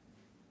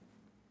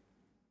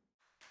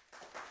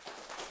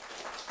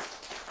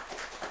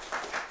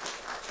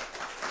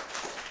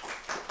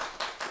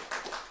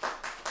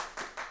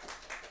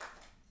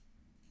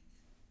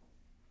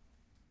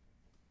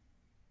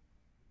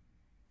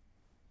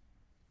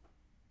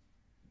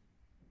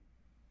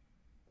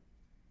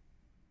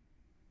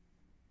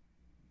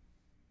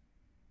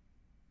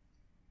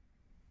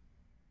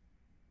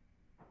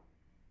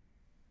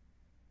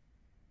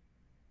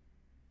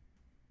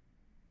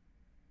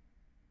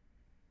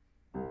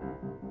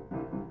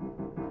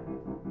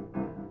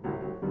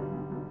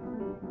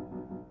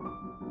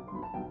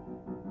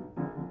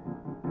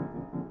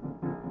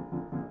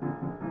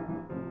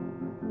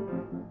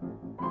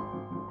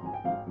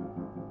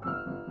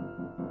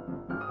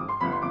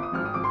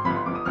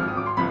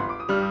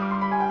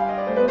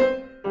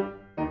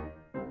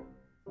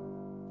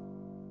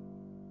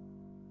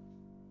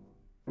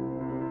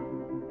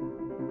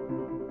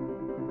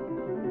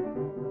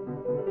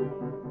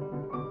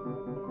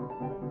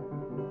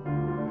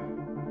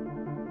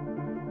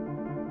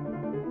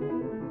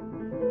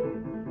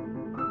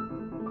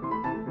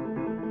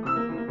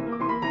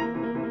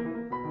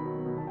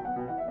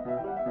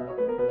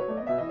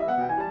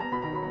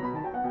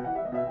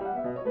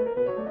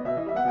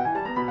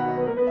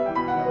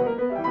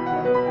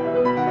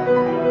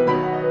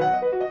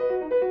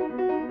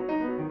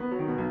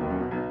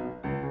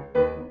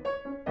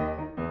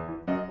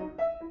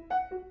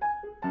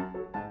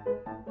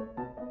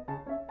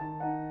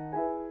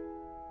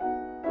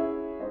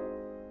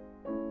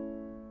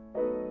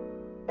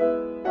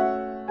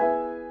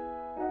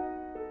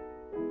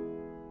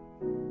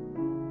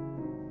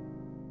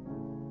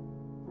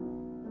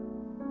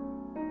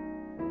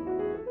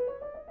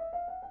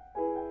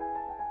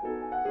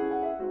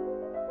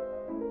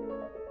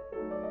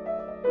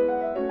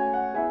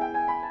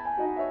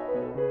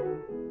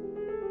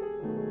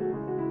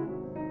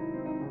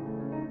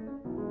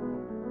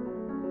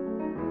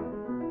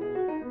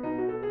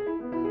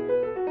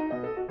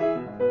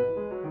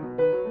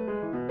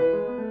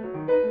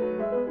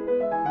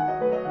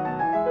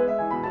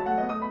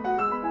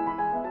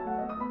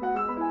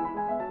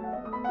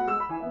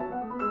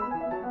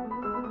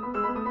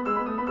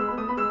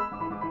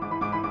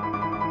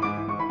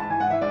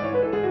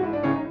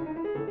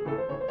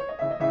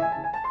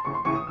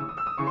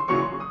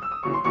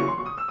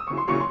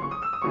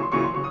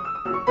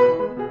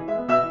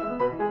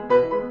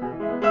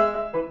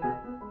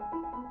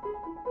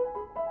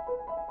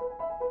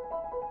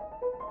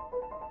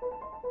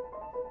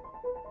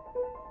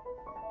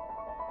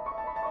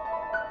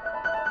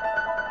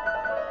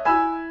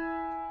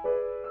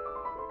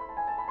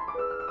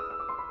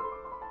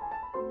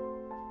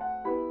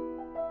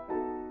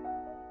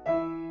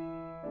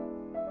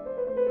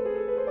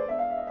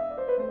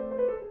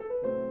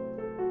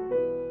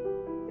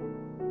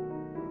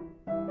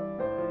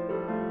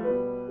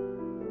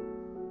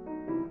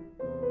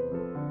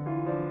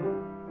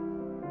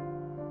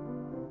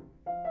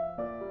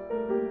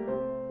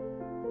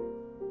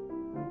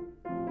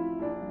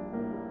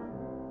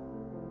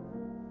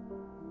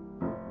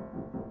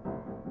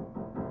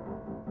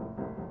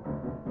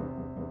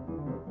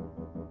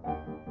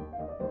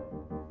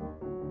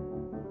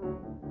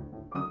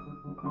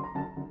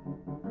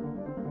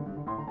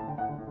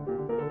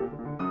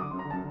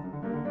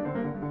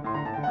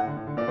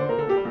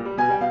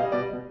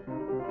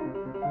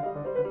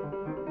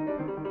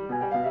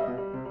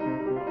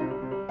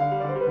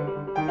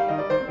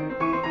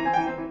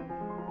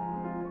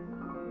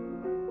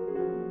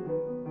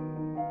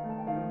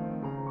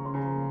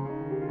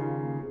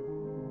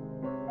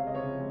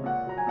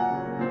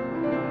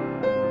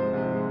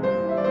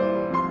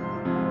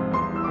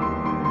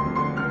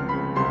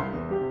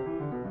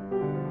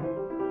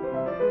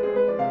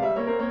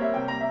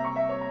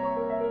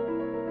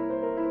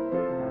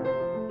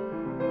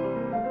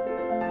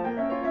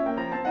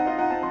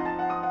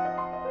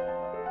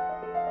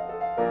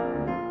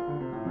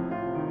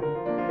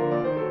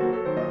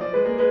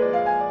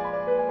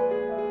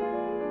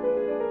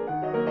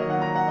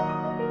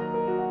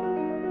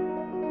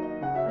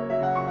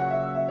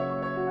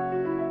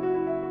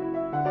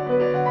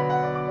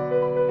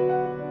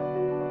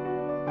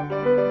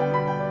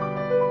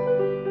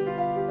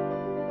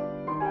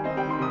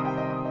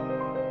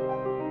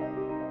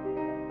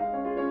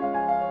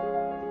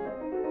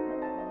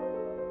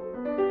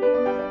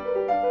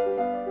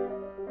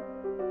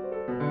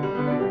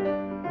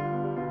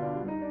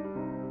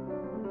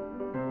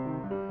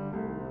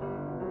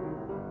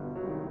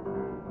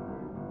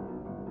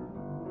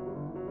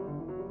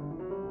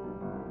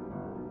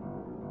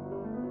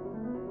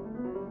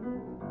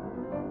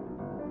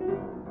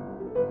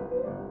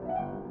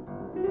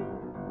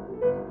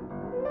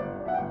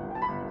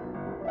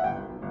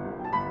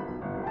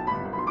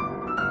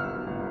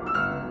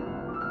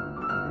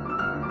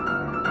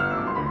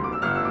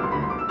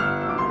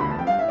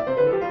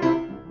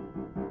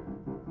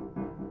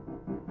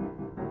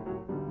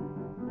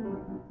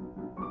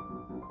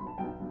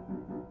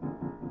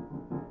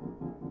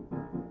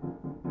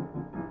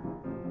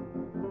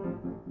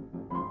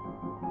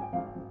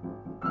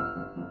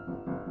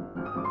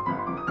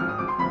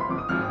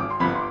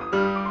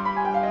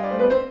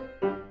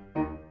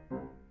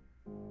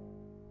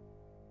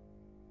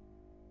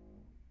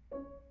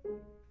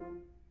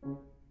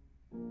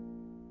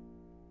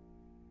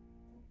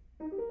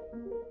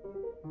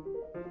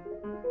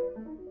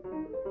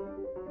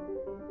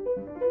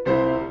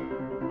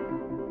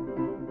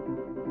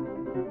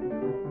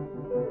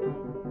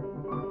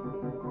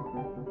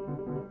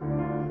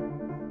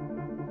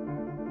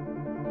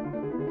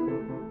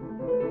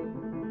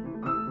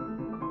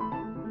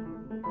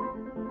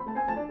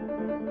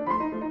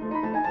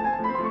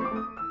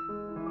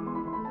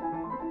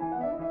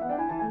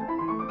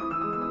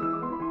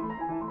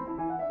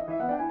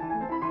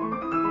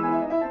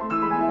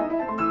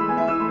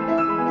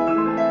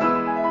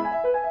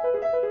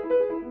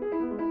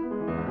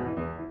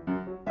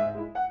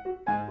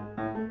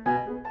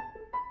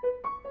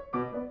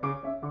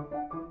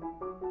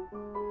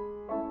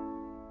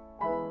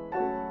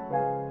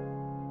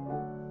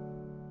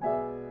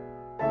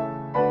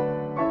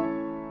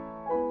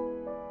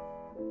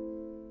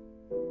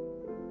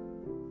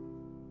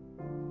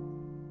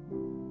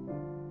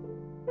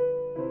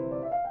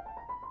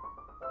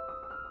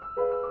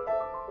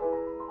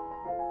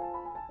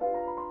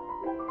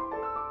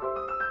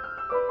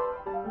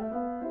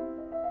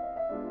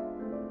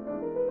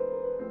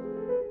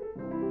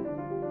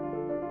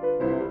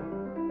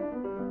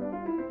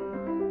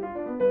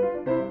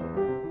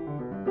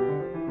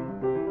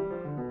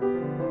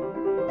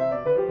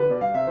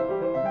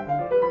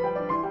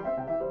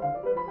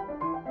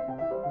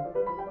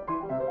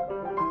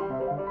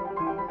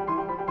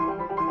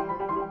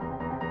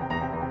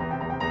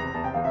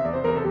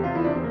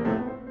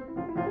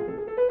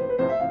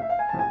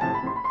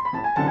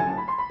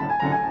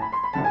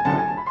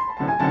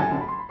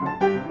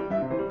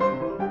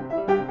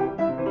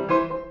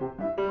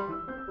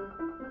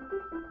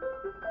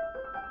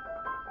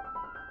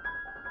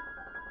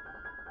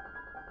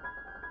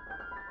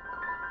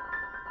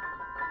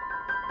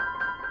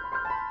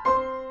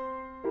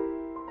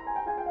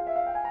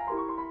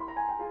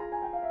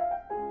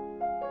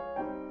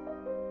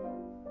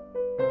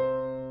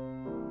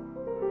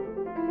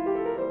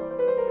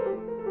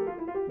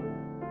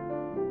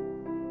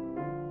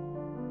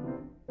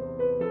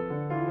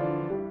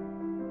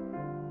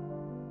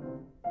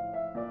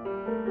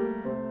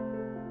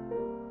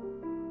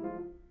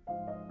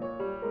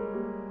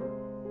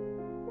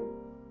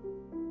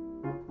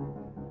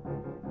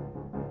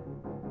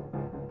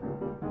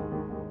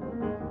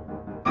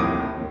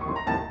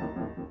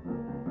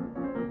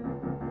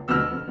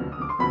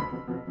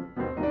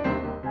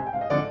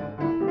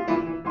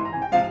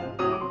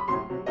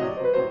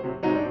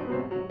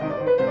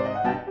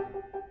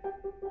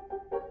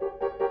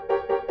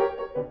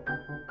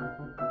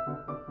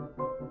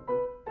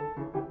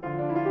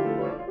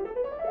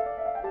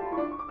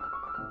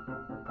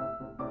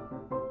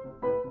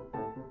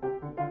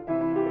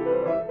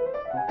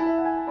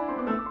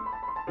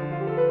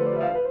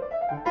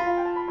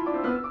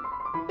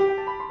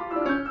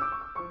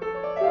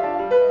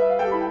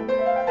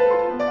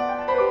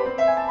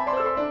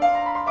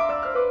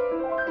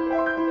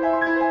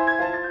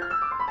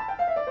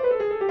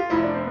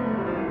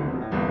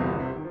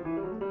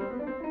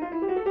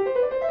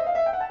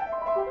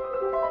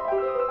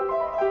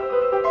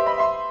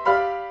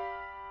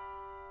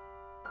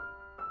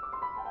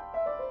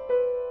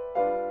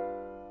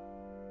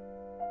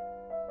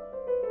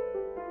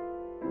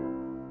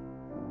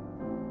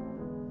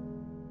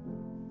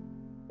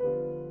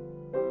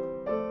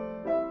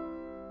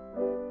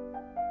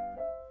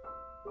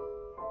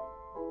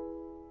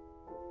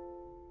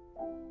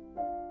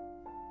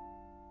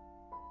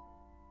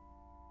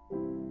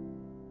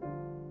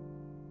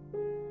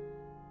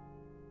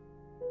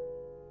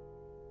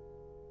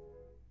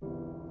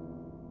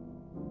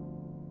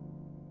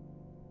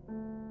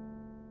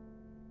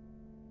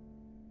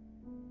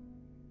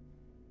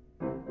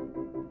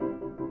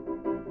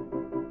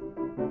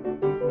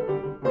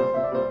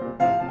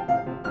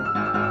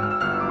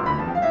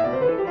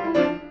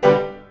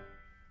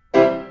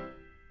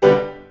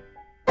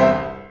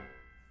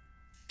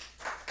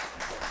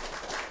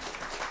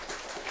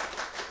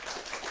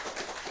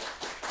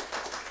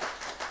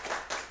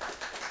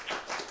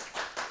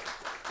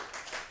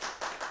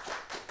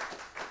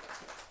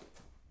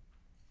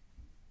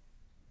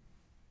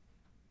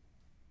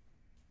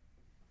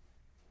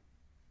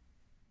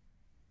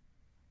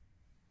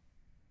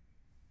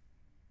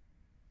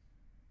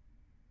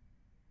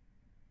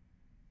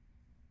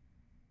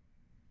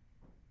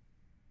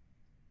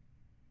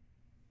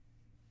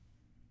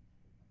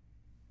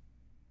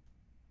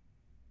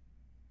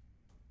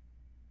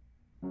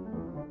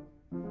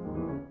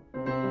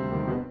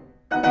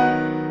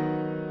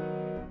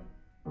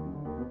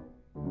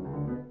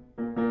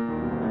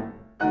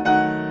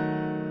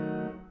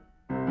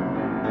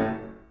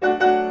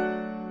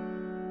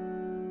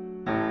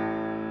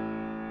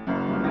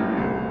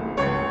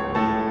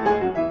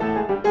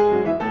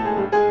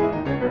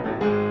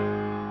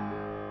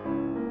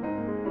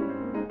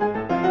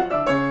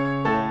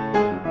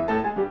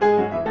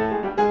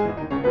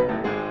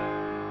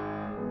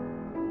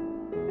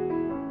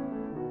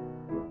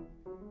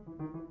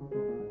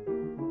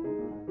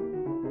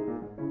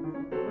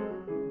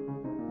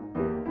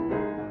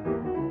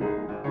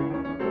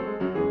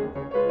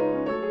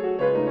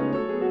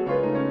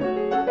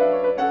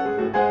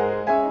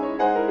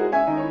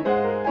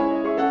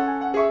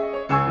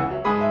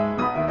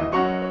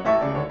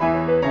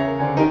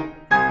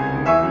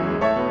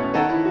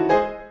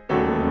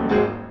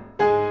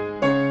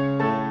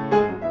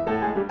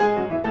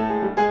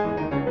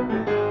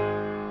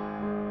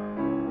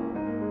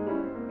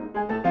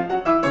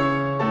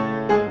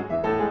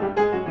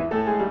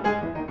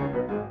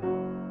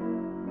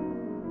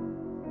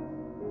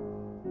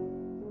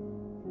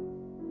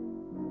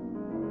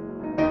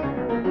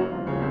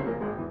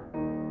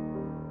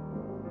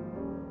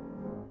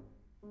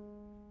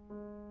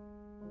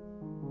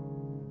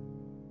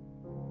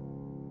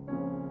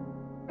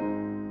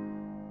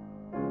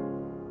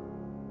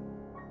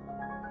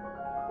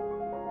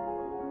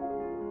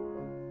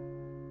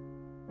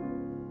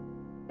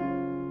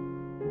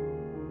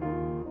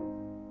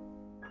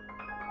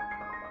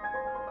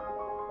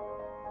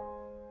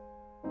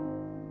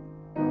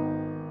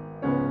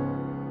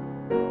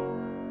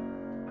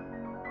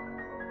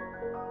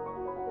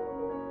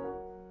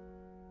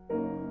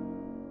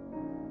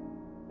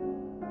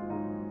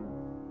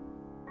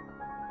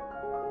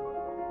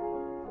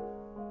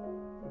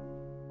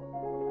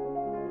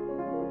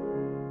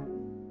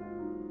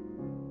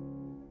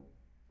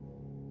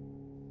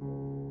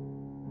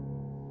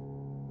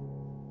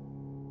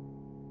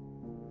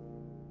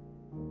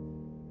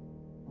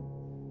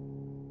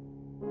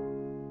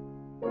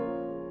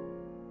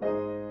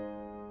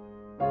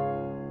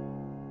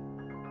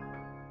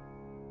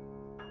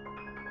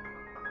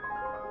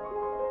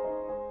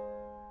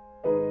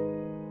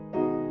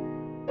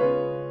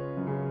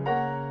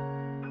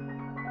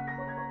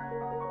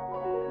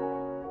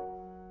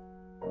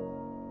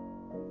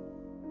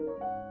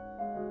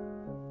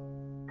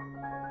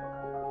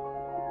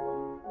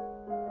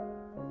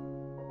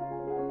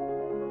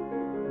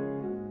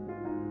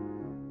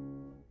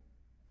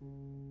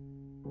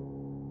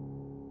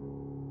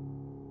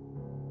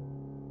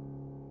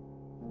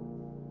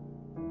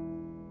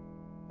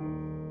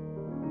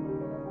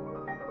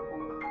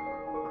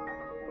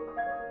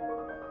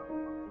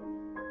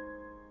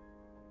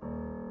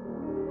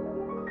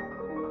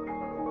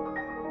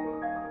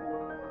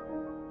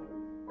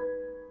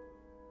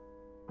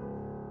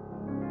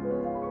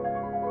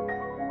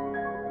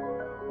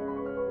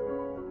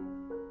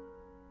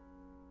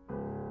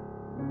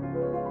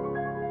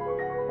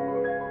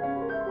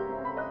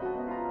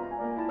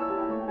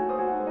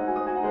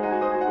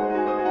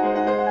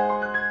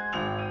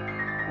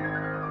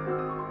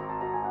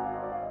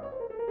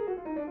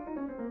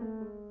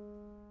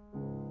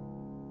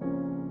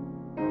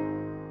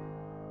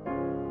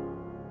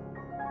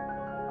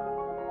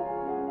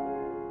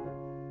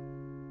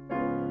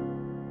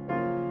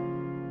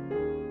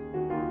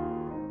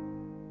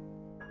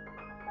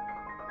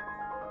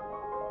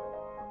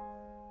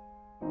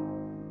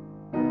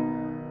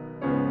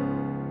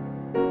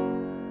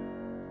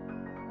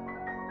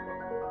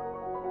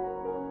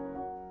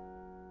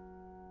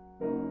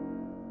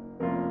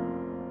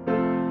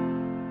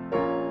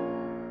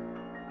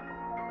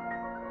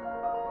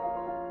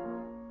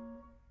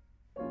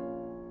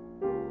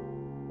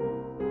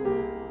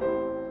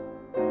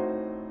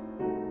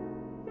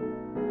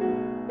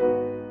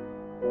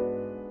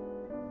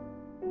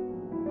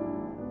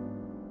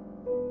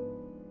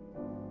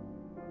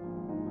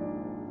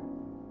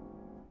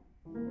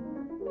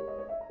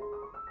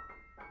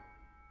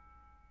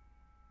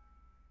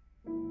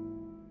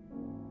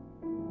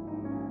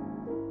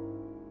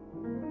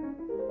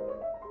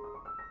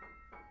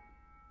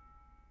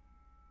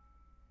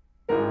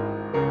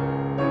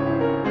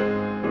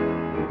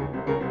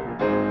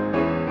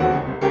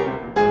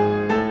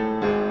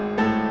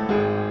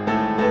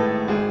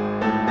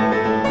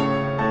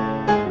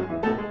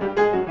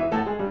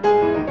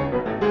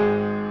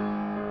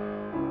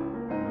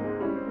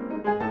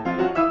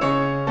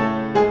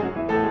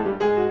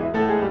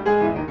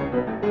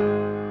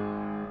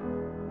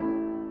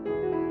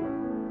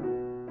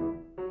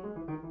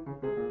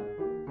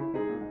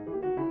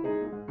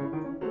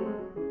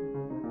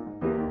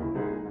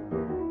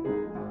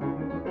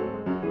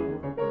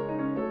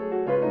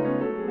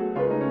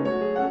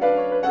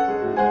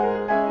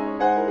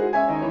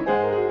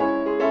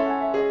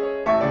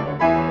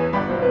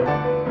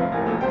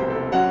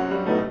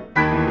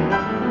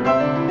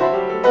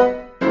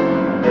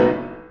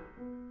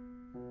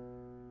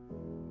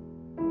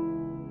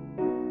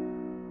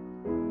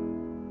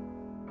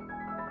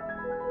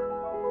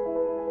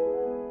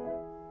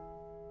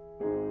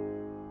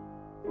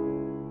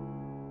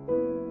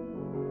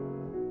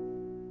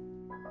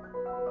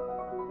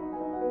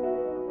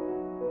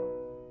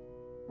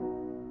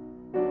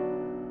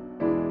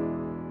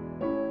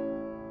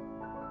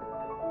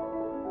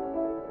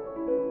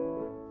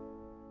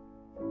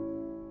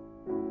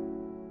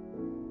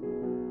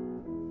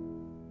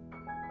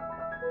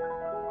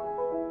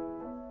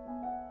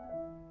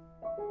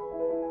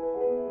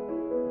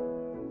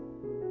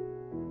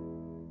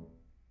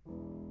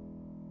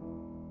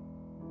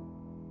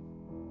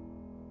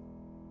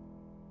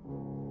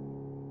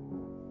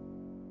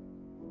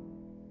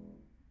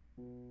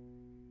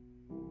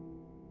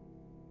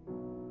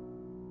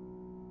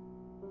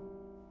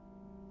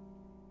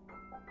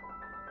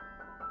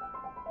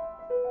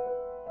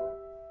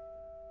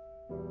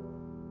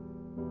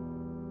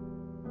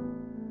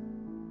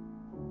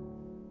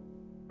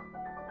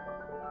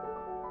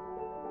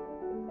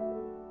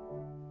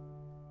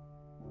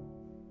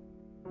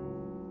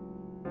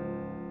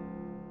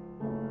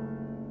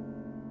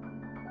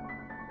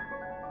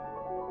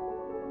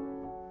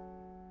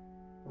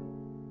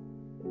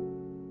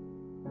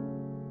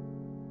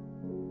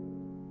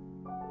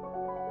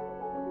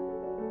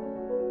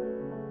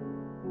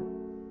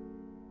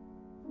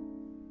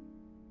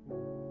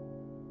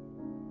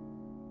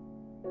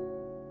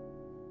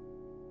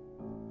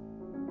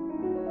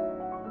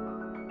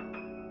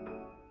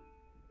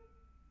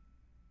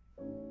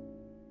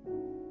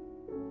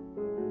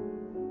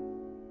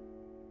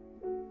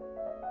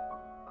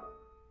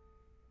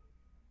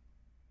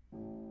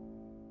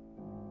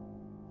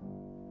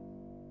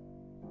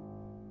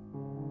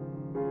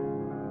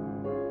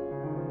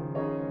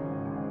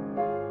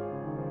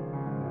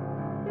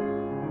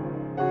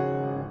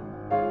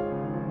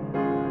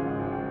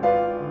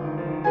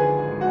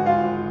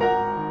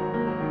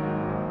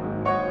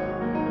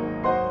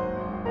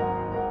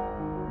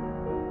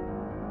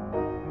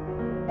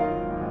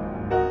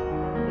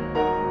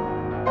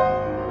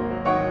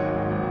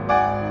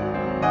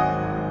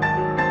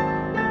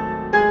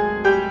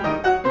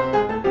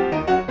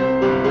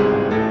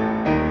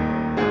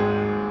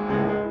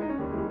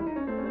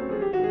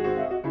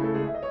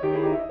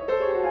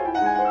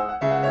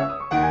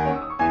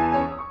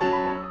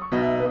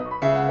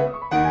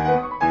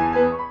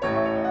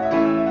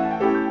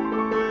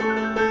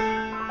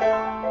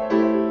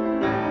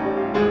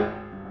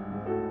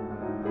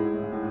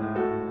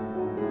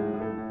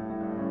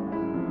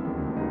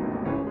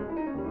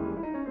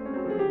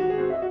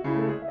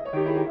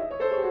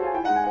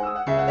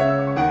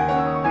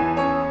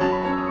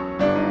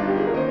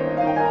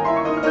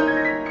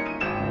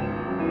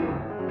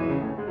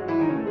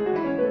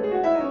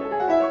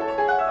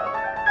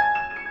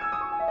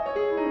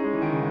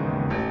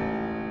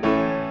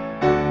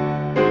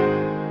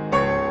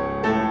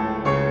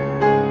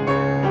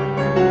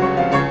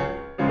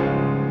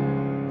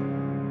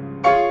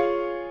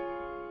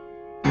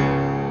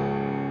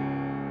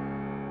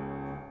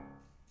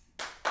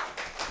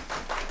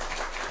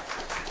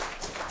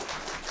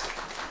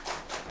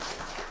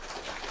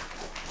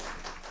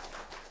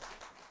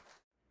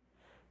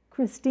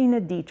 Christina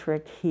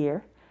Dietrich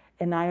here,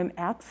 and I am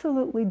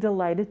absolutely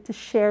delighted to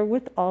share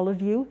with all of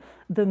you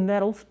the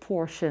medals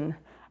portion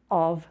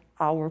of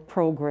our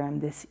program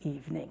this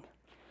evening.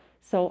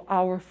 So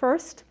our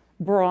first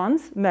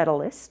bronze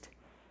medalist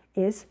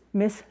is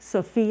Miss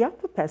Sophia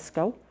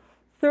Popescu,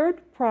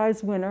 third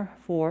prize winner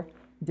for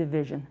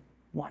Division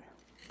 1.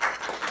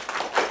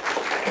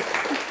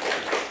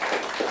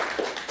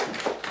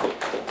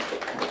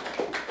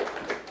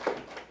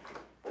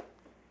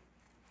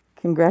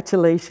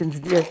 Congratulations,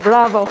 dear.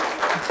 Bravo.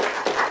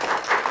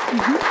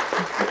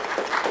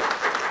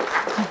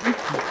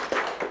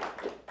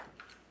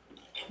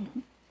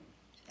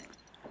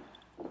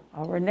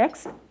 Our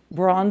next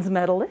bronze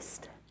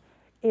medalist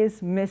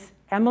is Miss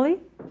Emily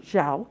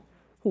Zhou,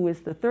 who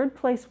is the third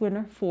place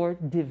winner for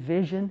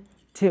Division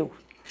 2.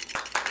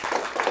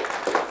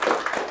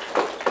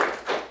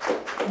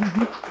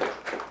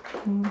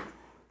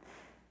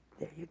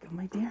 There you go,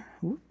 my dear.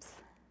 Oops.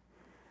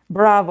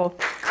 Bravo.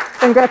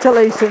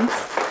 Congratulations.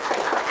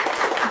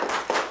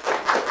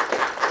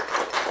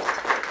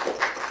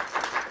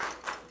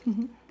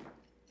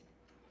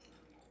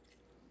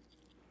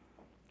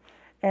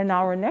 And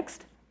our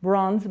next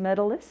bronze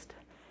medalist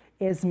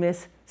is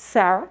Miss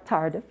Sara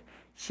Tardif.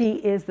 She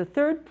is the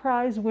third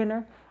prize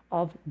winner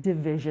of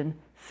Division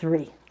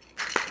 3.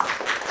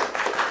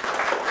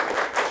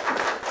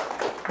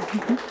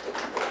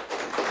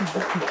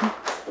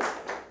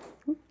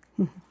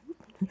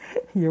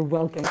 You're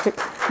welcome.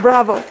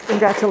 Bravo.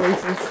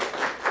 Congratulations.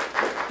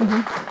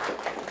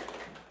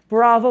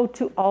 Bravo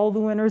to all the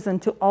winners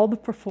and to all the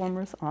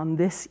performers on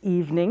this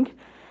evening.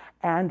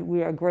 And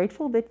we are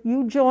grateful that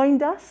you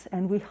joined us,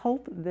 and we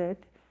hope that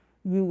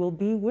you will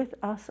be with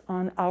us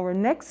on our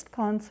next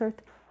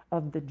concert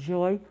of the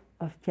Joy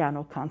of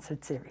Piano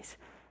concert series.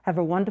 Have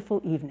a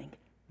wonderful evening.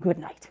 Good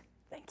night.